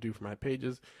chosen to do for my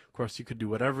pages. Of course, you could do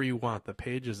whatever you want. The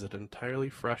page is an entirely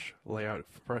fresh layout,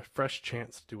 fresh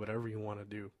chance to do whatever you want to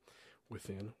do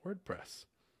within WordPress.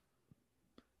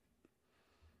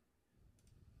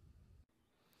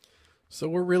 So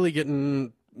we're really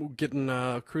getting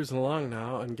cruising along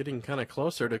now and getting kind of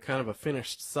closer to kind of a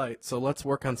finished site. So let's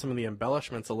work on some of the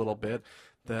embellishments a little bit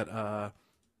that I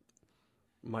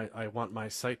want my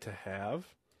site to have,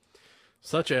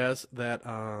 such as that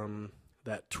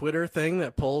that Twitter thing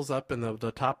that pulls up in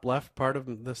the top left part of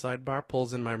the sidebar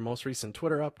pulls in my most recent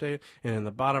Twitter update, and in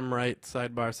the bottom right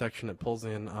sidebar section it pulls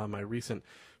in my recent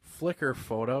Flickr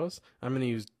photos. I'm going to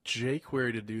use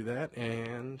jQuery to do that,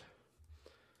 and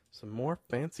some more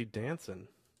fancy dancing.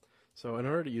 So in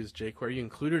order to use jQuery, you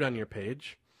include it on your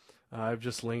page. I've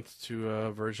just linked to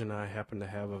a version I happen to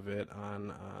have of it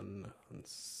on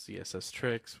CSS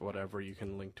Tricks, whatever. You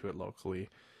can link to it locally,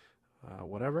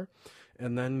 whatever.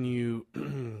 And then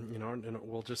and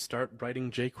we'll just start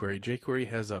writing jQuery. jQuery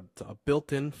has a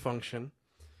built-in function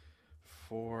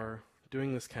for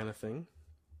doing this kind of thing,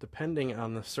 depending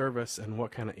on the service and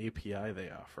what kind of API they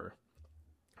offer.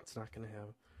 It's not going to have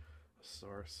a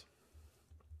source.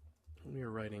 We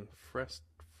are writing fresh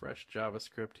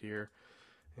JavaScript here,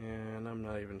 and I'm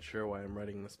not even sure why I'm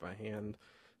writing this by hand,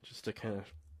 just to kind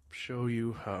of show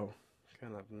you how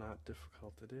kind of not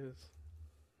difficult it is.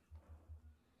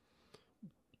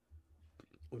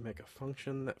 we make a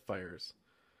function that fires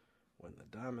when the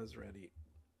DOM is ready.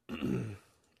 And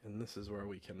this is where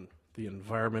we can, the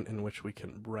environment in which we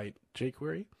can write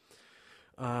jQuery.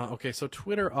 Okay, so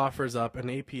Twitter offers up an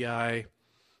API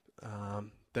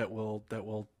that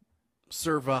will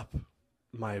serve up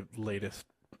my latest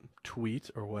tweet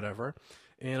or whatever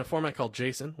in a format called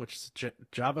JSON, which is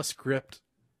JavaScript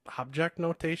object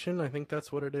notation. I think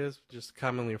that's what it is, just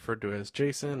commonly referred to as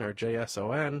JSON or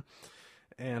JSON.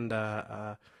 And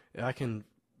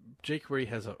jQuery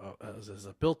has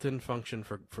a built-in function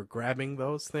for grabbing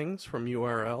those things from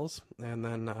URLs and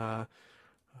then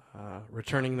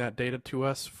returning that data to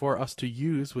us for us to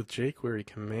use with jQuery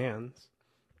commands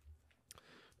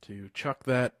to chuck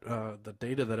that the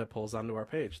data that it pulls onto our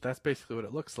page. That's basically what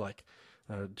it looks like.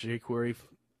 A jQuery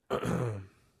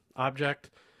object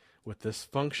with this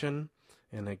function,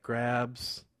 and it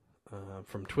grabs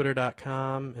from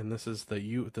twitter.com, and this is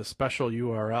the special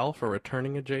URL for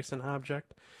returning a JSON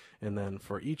object. And then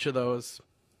for each of those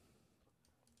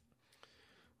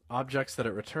objects that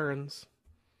it returns,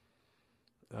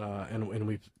 and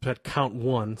we set count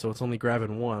 1, so it's only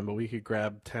grabbing 1, but we could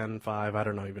grab 10, 5, I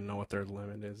don't even know what their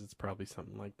limit is. It's probably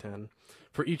something like 10.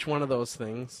 For each one of those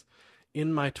things,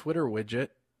 in my Twitter widget,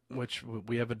 which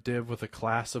we have a div with a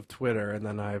class of Twitter, and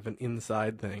then I have an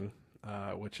inside thing,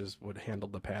 which would handle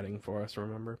the padding for us,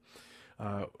 remember?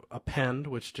 Append,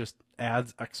 which just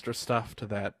adds extra stuff to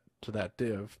that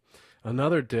div.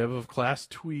 Another div of class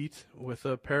tweet with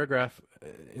a paragraph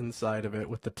inside of it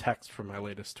with the text from my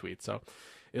latest tweet. So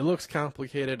it looks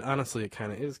complicated. Honestly, it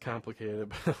kind of is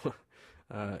complicated.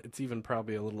 It's even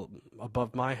probably a little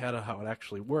above my head of how it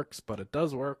actually works, but it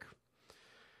does work.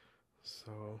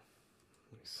 So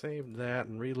we saved that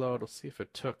and reload. We'll see if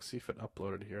it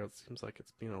uploaded here. It seems like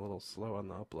it's being a little slow on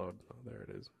the upload. Oh, there it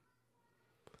is.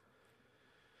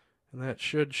 And that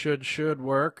should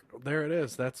work. There it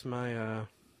is. That's my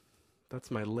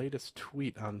latest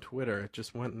tweet on Twitter. It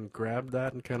just went and grabbed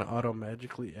that and kind of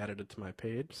auto-magically added it to my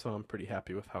page. So I'm pretty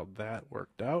happy with how that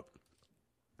worked out.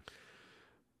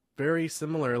 Very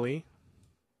similarly,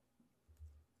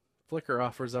 Flickr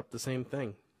offers up the same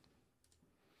thing.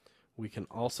 We can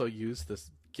also use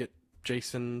this get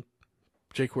JSON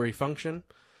jQuery function,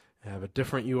 have a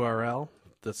different URL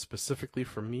that's specifically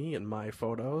for me and my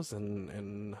photos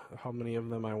and how many of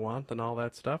them I want and all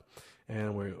that stuff.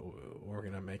 And we're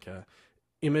going to make a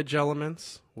image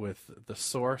elements with the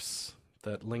source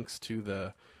that links to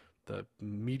the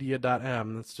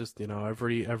media.m. That's just, you know,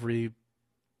 every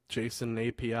JSON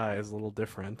API is a little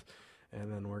different.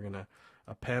 And then we're going to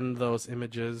append those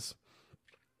images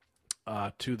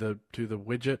to the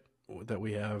widget that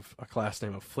we have a class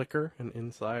name of Flickr and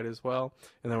inside as well,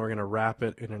 and then we're going to wrap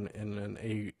it in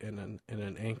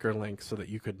an anchor link so that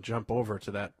you could jump over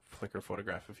to that Flickr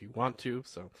photograph if you want to.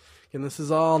 So again, this is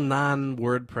all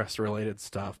non-WordPress related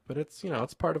stuff, but it's, you know,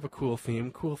 it's part of a cool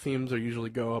theme. Cool themes are usually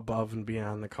go above and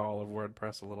beyond the call of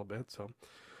WordPress a little bit. So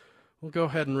we'll go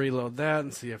ahead and reload that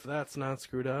and see if that's not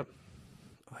screwed up.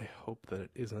 I hope that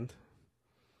it isn't.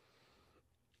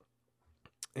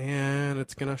 And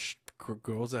it's gonna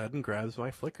goes ahead and grabs my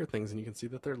Flickr things, and you can see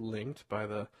that they're linked by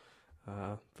the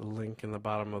link in the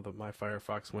bottom of my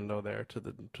Firefox window there to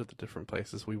the different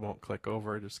places. We won't click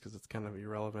over just because it's kind of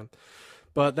irrelevant,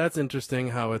 but that's interesting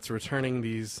how it's returning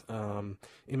these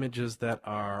images that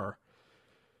are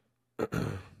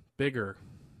bigger.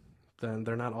 Then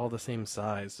they're not all the same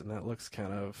size, and that looks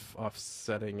kind of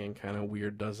offsetting and kind of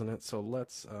weird, doesn't it? So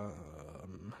let's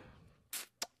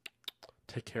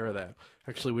take care of that.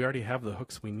 Actually, we already have the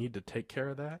hooks we need to take care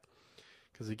of that,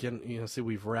 because again, you know, see,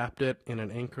 we've wrapped it in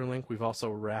an anchor link. We've also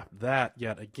wrapped that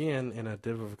yet again in a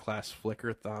div of class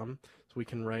Flickr thumb, so we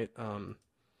can write some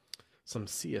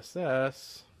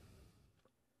CSS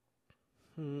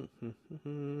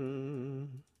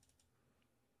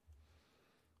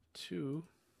to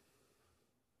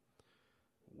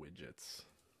widgets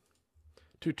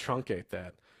to truncate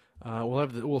that.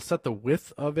 We'll set the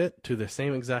width of it to the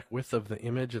same exact width of the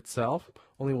image itself,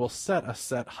 only we'll set a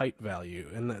set height value.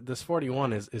 And this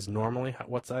 41 is normally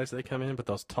what size they come in, but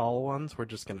those tall ones, we're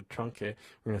just going to truncate.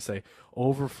 We're going to say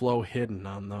overflow hidden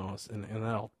on those, and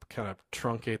that'll kind of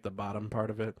truncate the bottom part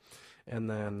of it. And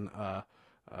then,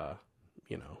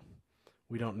 you know,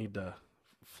 we don't need to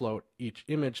float each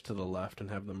image to the left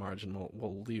and have the margin.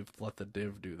 We'll let the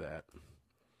div do that.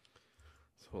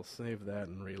 We'll save that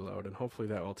and reload, and hopefully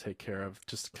that will take care of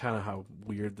just kind of how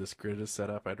weird this grid is set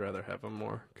up. I'd rather have a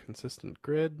more consistent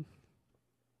grid.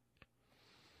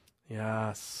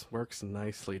 Yes, works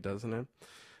nicely, doesn't it?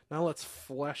 Now let's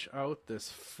flesh out this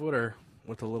footer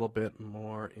with a little bit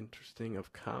more interesting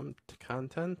of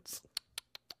content.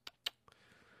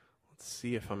 Let's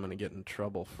see if I'm going to get in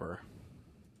trouble for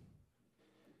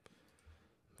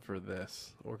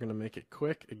this. We're going to make it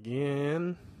quick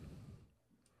again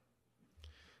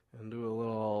and do a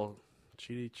little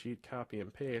cheat copy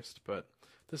and paste, but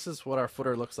this is what our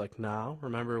footer looks like now.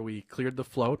 Remember, we cleared the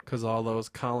float because all those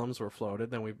columns were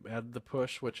floated. Then we added the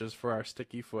push, which is for our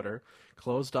sticky footer,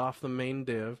 closed off the main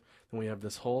div, and we have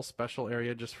this whole special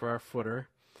area just for our footer.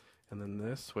 And then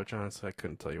this, which honestly I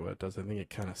couldn't tell you what it does. I think it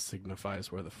kind of signifies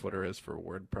where the footer is for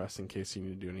WordPress in case you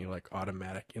need to do any like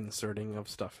automatic inserting of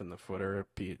stuff in the footer.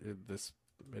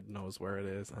 It knows where it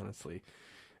is. Honestly,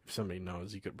 if somebody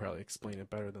knows, you could probably explain it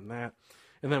better than that.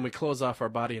 And then we close off our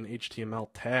body in HTML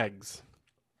tags.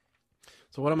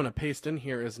 So what I'm going to paste in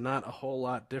here is not a whole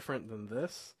lot different than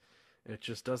this. It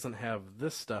just doesn't have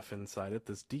this stuff inside it,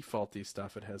 this defaulty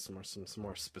stuff. It has some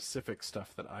more specific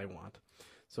stuff that I want.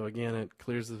 So again, it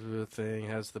clears the thing,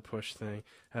 has the push thing,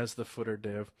 has the footer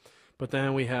div, but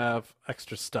then we have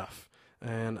extra stuff.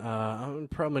 And I'm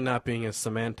probably not being as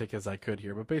semantic as I could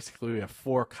here, but basically we have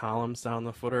 4 columns down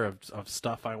the footer of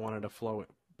stuff I wanted to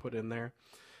put in there.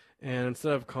 And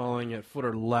instead of calling it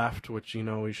footer left, which you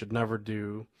know we should never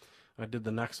do, I did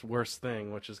the next worst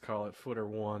thing, which is call it footer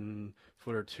 1,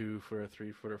 footer 2, footer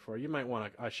 3, footer 4. You might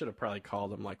want to, I should have probably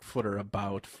called them like footer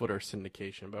about, footer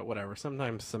syndication, but whatever.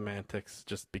 Sometimes semantics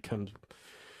just becomes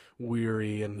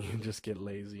weary and you just get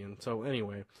lazy. And so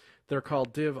anyway, they're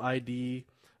called div ID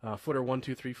footer 1,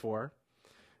 2, 3, 4.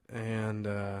 And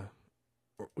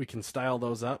we can style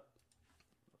those up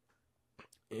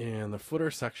in the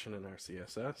footer section in our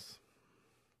CSS.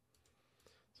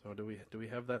 So do we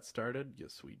have that started?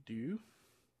 Yes, we do.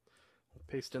 We'll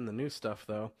paste in the new stuff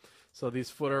though. So these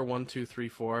footer 1, 2, 3,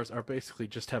 4s are basically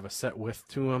just have a set width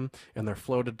to them, and they're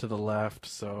floated to the left.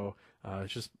 So it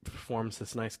just forms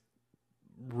this nice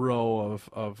row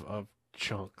of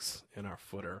chunks in our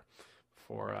footer.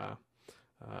 For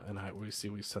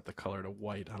we set the color to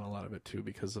white on a lot of it too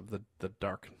because of the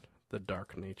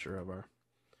dark nature of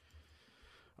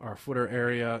our footer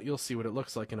area. You'll see what it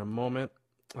looks like in a moment.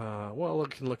 Well, we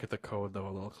can look at the code, though, a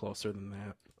little closer than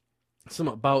that. Some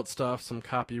about stuff, some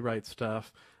copyright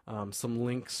stuff, some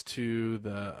links to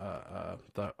the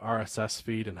RSS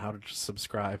feed and how to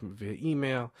subscribe via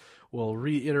email. We'll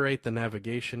reiterate the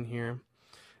navigation here,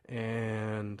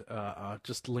 and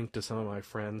just link to some of my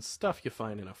friends, stuff you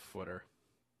find in a footer.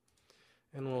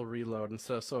 And we'll reload. And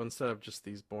so instead of just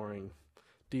these boring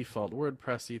default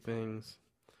WordPress-y things,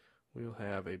 we'll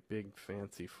have a big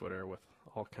fancy footer with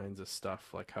all kinds of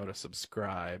stuff like how to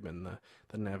subscribe and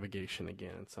the navigation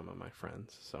again and some of my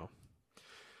friends. So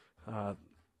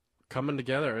coming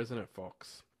together, isn't it,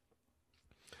 folks?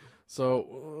 So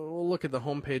we'll look at the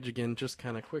home page again just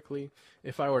kind of quickly.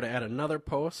 If I were to add another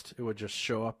post, it would just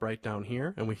show up right down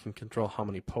here, and we can control how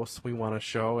many posts we want to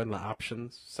show in the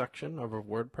options section of our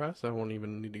WordPress. I won't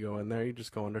even need to go in there. You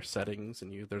just go under settings,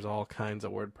 and there's all kinds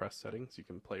of WordPress settings you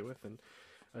can play with and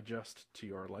adjust to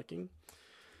your liking.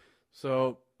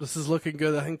 So this is looking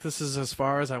good. I think this is as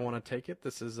far as I want to take it.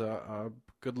 This is a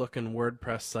good-looking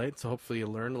WordPress site, so hopefully you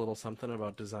learned a little something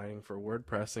about designing for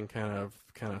WordPress and kind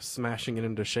of smashing it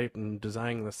into shape and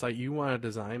designing the site you want to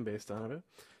design based on it.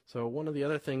 So one of the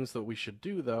other things that we should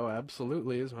do, though,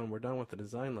 absolutely, is when we're done with a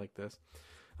design like this,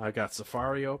 I've got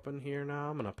Safari open here now.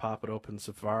 I'm going to pop it open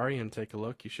Safari and take a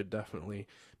look. You should definitely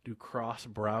do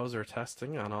cross-browser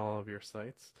testing on all of your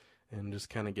sites and just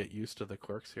kind of get used to the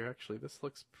quirks here. Actually, this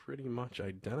looks pretty much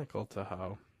identical to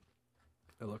how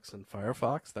it looks in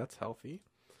Firefox. That's healthy.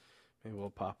 Maybe we'll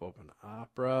pop open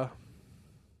Opera.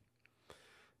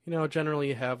 You know, generally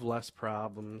you have less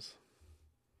problems.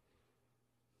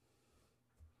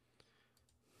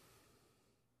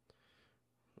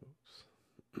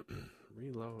 Oops.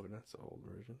 Reload, that's the old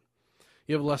version.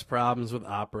 You have less problems with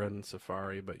Opera and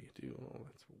Safari, but you do. Oh,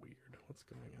 that's weird. What's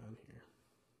going on here?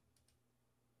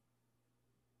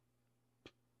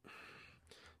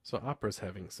 So Opera's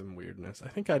having some weirdness. I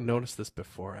think I noticed this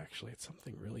before, actually. It's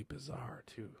something really bizarre,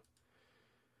 too.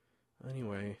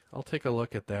 Anyway, I'll take a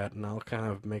look at that, and I'll kind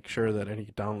of make sure that any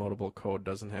downloadable code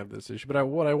doesn't have this issue. But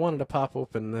what I wanted to pop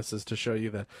open this is to show you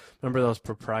that, remember those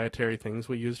proprietary things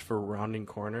we used for rounding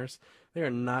corners? They are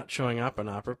not showing up in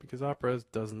Opera because Opera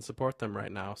doesn't support them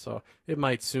right now. So it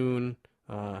might soon.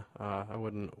 I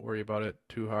wouldn't worry about it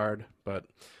too hard, but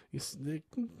it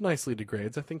nicely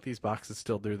degrades. I think these boxes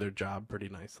still do their job pretty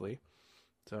nicely.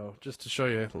 So just to show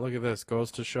you, look at this.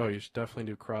 Goes to show you should definitely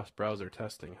do cross-browser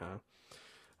testing, huh?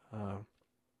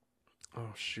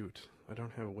 Oh, shoot. I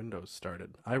don't have Windows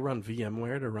started. I run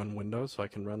VMware to run Windows, so I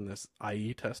can run this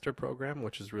IE tester program,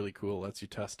 which is really cool. It lets you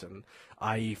test in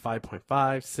IE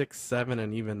 5.5, 6, 7,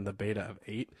 and even the beta of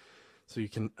 8. So you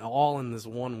can all in this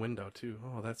one window too.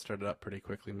 Oh, that started up pretty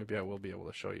quickly. Maybe I will be able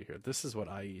to show you here. This is what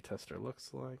IE Tester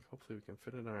looks like. Hopefully we can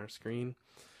fit it on our screen.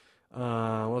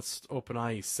 Let's open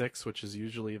IE6, which is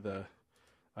usually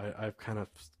I've kind of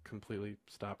completely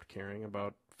stopped caring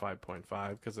about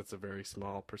 5.5 because it's a very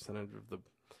small percentage of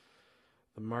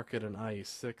the market, and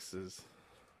IE6 is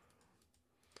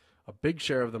a big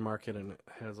share of the market and it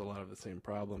has a lot of the same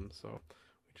problems. So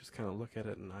we just kind of look at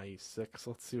it in IE6.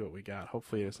 Let's see what we got.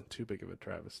 Hopefully it isn't too big of a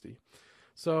travesty.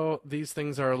 So these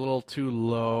things are a little too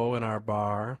low in our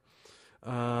bar.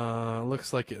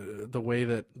 Looks like the way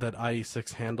that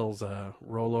IE6 handles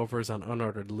rollovers on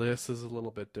unordered lists is a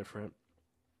little bit different.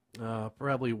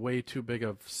 Probably way too big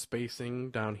of spacing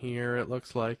down here, it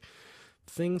looks like.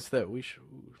 Things that we should...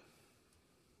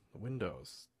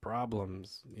 Windows.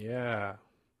 Problems. Yeah.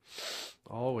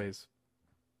 Always.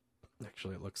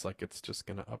 Actually, it looks like it's just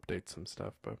going to update some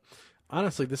stuff, but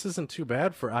honestly, this isn't too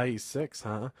bad for IE6,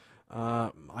 huh?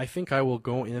 I think I will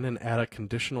go in and add a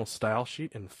conditional style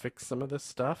sheet and fix some of this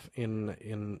stuff in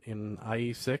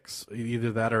IE6.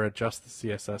 Either that or adjust the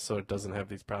CSS so it doesn't have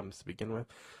these problems to begin with.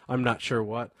 I'm not sure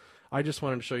what. I just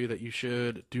wanted to show you that you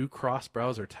should do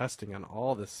cross-browser testing on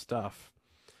all this stuff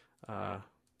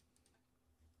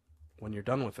when you're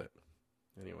done with it.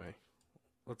 Anyway,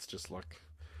 let's just look.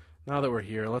 Now that we're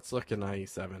here, let's look in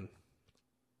IE7.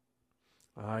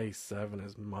 IE7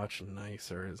 is much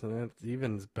nicer, isn't it?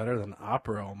 Even better than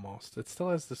Opera almost. It still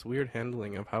has this weird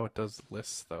handling of how it does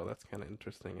lists, though. That's kind of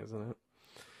interesting, isn't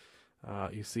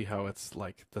it? You see how it's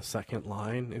like the second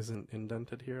line isn't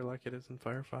indented here like it is in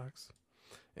Firefox?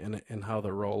 And how the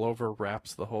rollover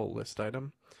wraps the whole list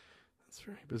item. That's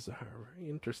very bizarre. Very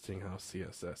interesting how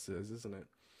CSS is, isn't it?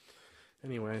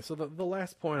 Anyway, so the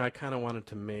last point I kind of wanted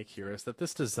to make here is that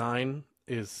this design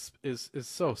is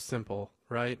so simple,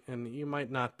 right? And you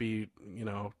might not be, you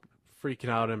know, freaking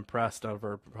out impressed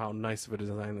over how nice of a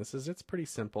design this is. It's pretty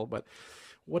simple, but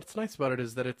what's nice about it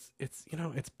is that it's you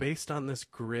know, it's based on this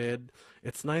grid.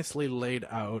 It's nicely laid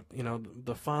out. You know,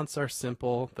 the fonts are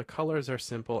simple, the colors are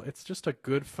simple. It's just a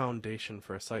good foundation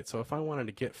for a site. So if I wanted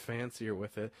to get fancier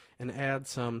with it and add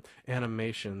some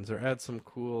animations or add some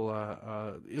cool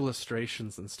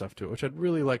illustrations and stuff to it, which I'd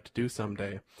really like to do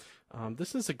someday,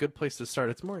 this is a good place to start.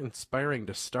 It's more inspiring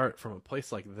to start from a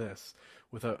place like this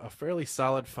with a fairly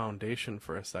solid foundation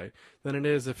for a site than it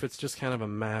is if it's just kind of a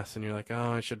mess and you're like,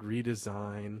 oh, I should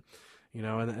redesign, you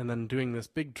know, and then doing this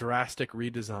big drastic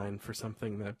redesign for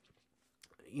something that,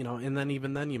 you know, and then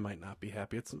even then you might not be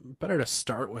happy. It's better to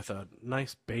start with a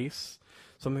nice base,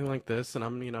 something like this, and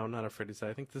I'm not afraid to say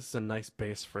I think this is a nice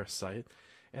base for a site.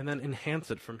 And then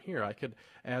enhance it from here. I could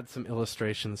add some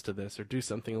illustrations to this or do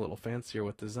something a little fancier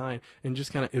with design and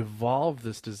just kind of evolve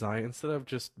this design instead of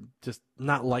just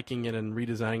not liking it and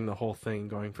redesigning the whole thing,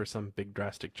 going for some big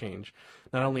drastic change.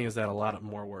 Not only is that a lot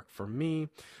more work for me,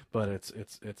 but it's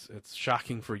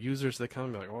shocking for users that come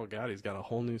and be like, oh God, he's got a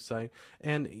whole new site.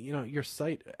 And you know, your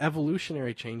site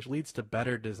evolutionary change leads to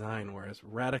better design, whereas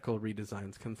radical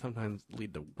redesigns can sometimes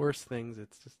lead to worse things.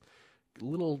 It's just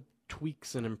little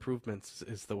tweaks and improvements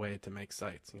is the way to make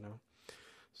sites, you know.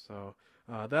 So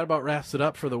that about wraps it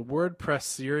up for the WordPress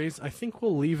series. I think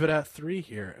we'll leave it at 3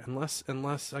 here,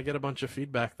 unless I get a bunch of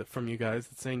feedback from you guys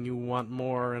that's saying you want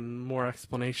more and more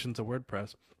explanations of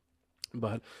WordPress.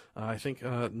 But I think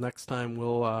next time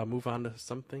we'll move on to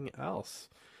something else.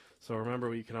 So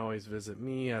remember, you can always visit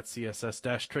me at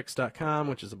css-tricks.com,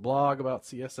 which is a blog about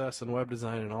CSS and web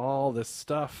design and all this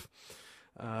stuff.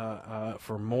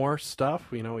 For more stuff,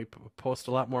 you know, we post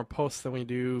a lot more posts than we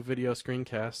do video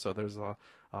screencasts, so there's a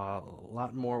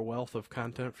lot more wealth of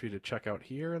content for you to check out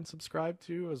here and subscribe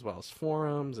to, as well as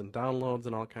forums and downloads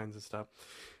and all kinds of stuff.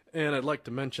 And I'd like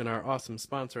to mention our awesome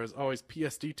sponsor, as always,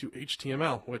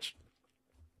 PSD2HTML, which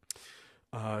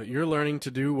you're learning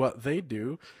to do what they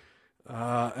do.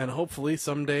 And hopefully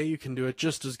someday you can do it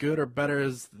just as good or better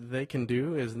as they can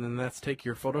do, and then that's take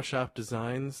your Photoshop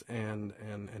designs and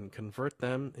convert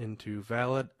them into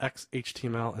valid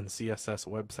XHTML and CSS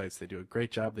websites. They do a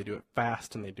great job, they do it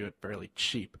fast, and they do it fairly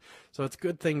cheap. So it's a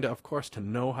good thing to, of course, to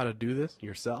know how to do this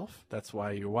yourself. That's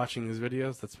why you're watching these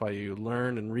videos. That's why you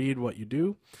learn and read what you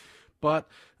do. But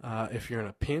if you're in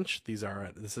a pinch,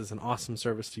 this is an awesome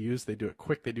service to use. They do it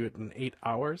quick. They do it in 8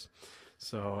 hours.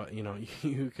 So, you know,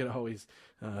 you could always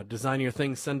design your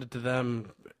thing, send it to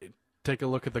them, take a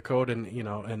look at the code, and, you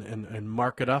know, and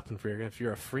mark it up. And if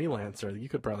you're a freelancer, you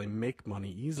could probably make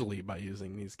money easily by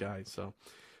using these guys. So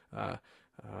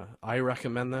I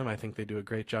recommend them. I think they do a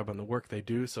great job on the work they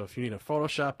do. So if you need a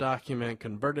Photoshop document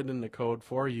converted into code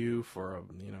for you for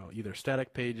either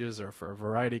static pages or for a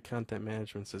variety of content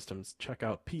management systems, check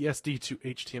out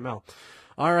PSD2HTML.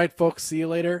 All right, folks. See you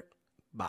later.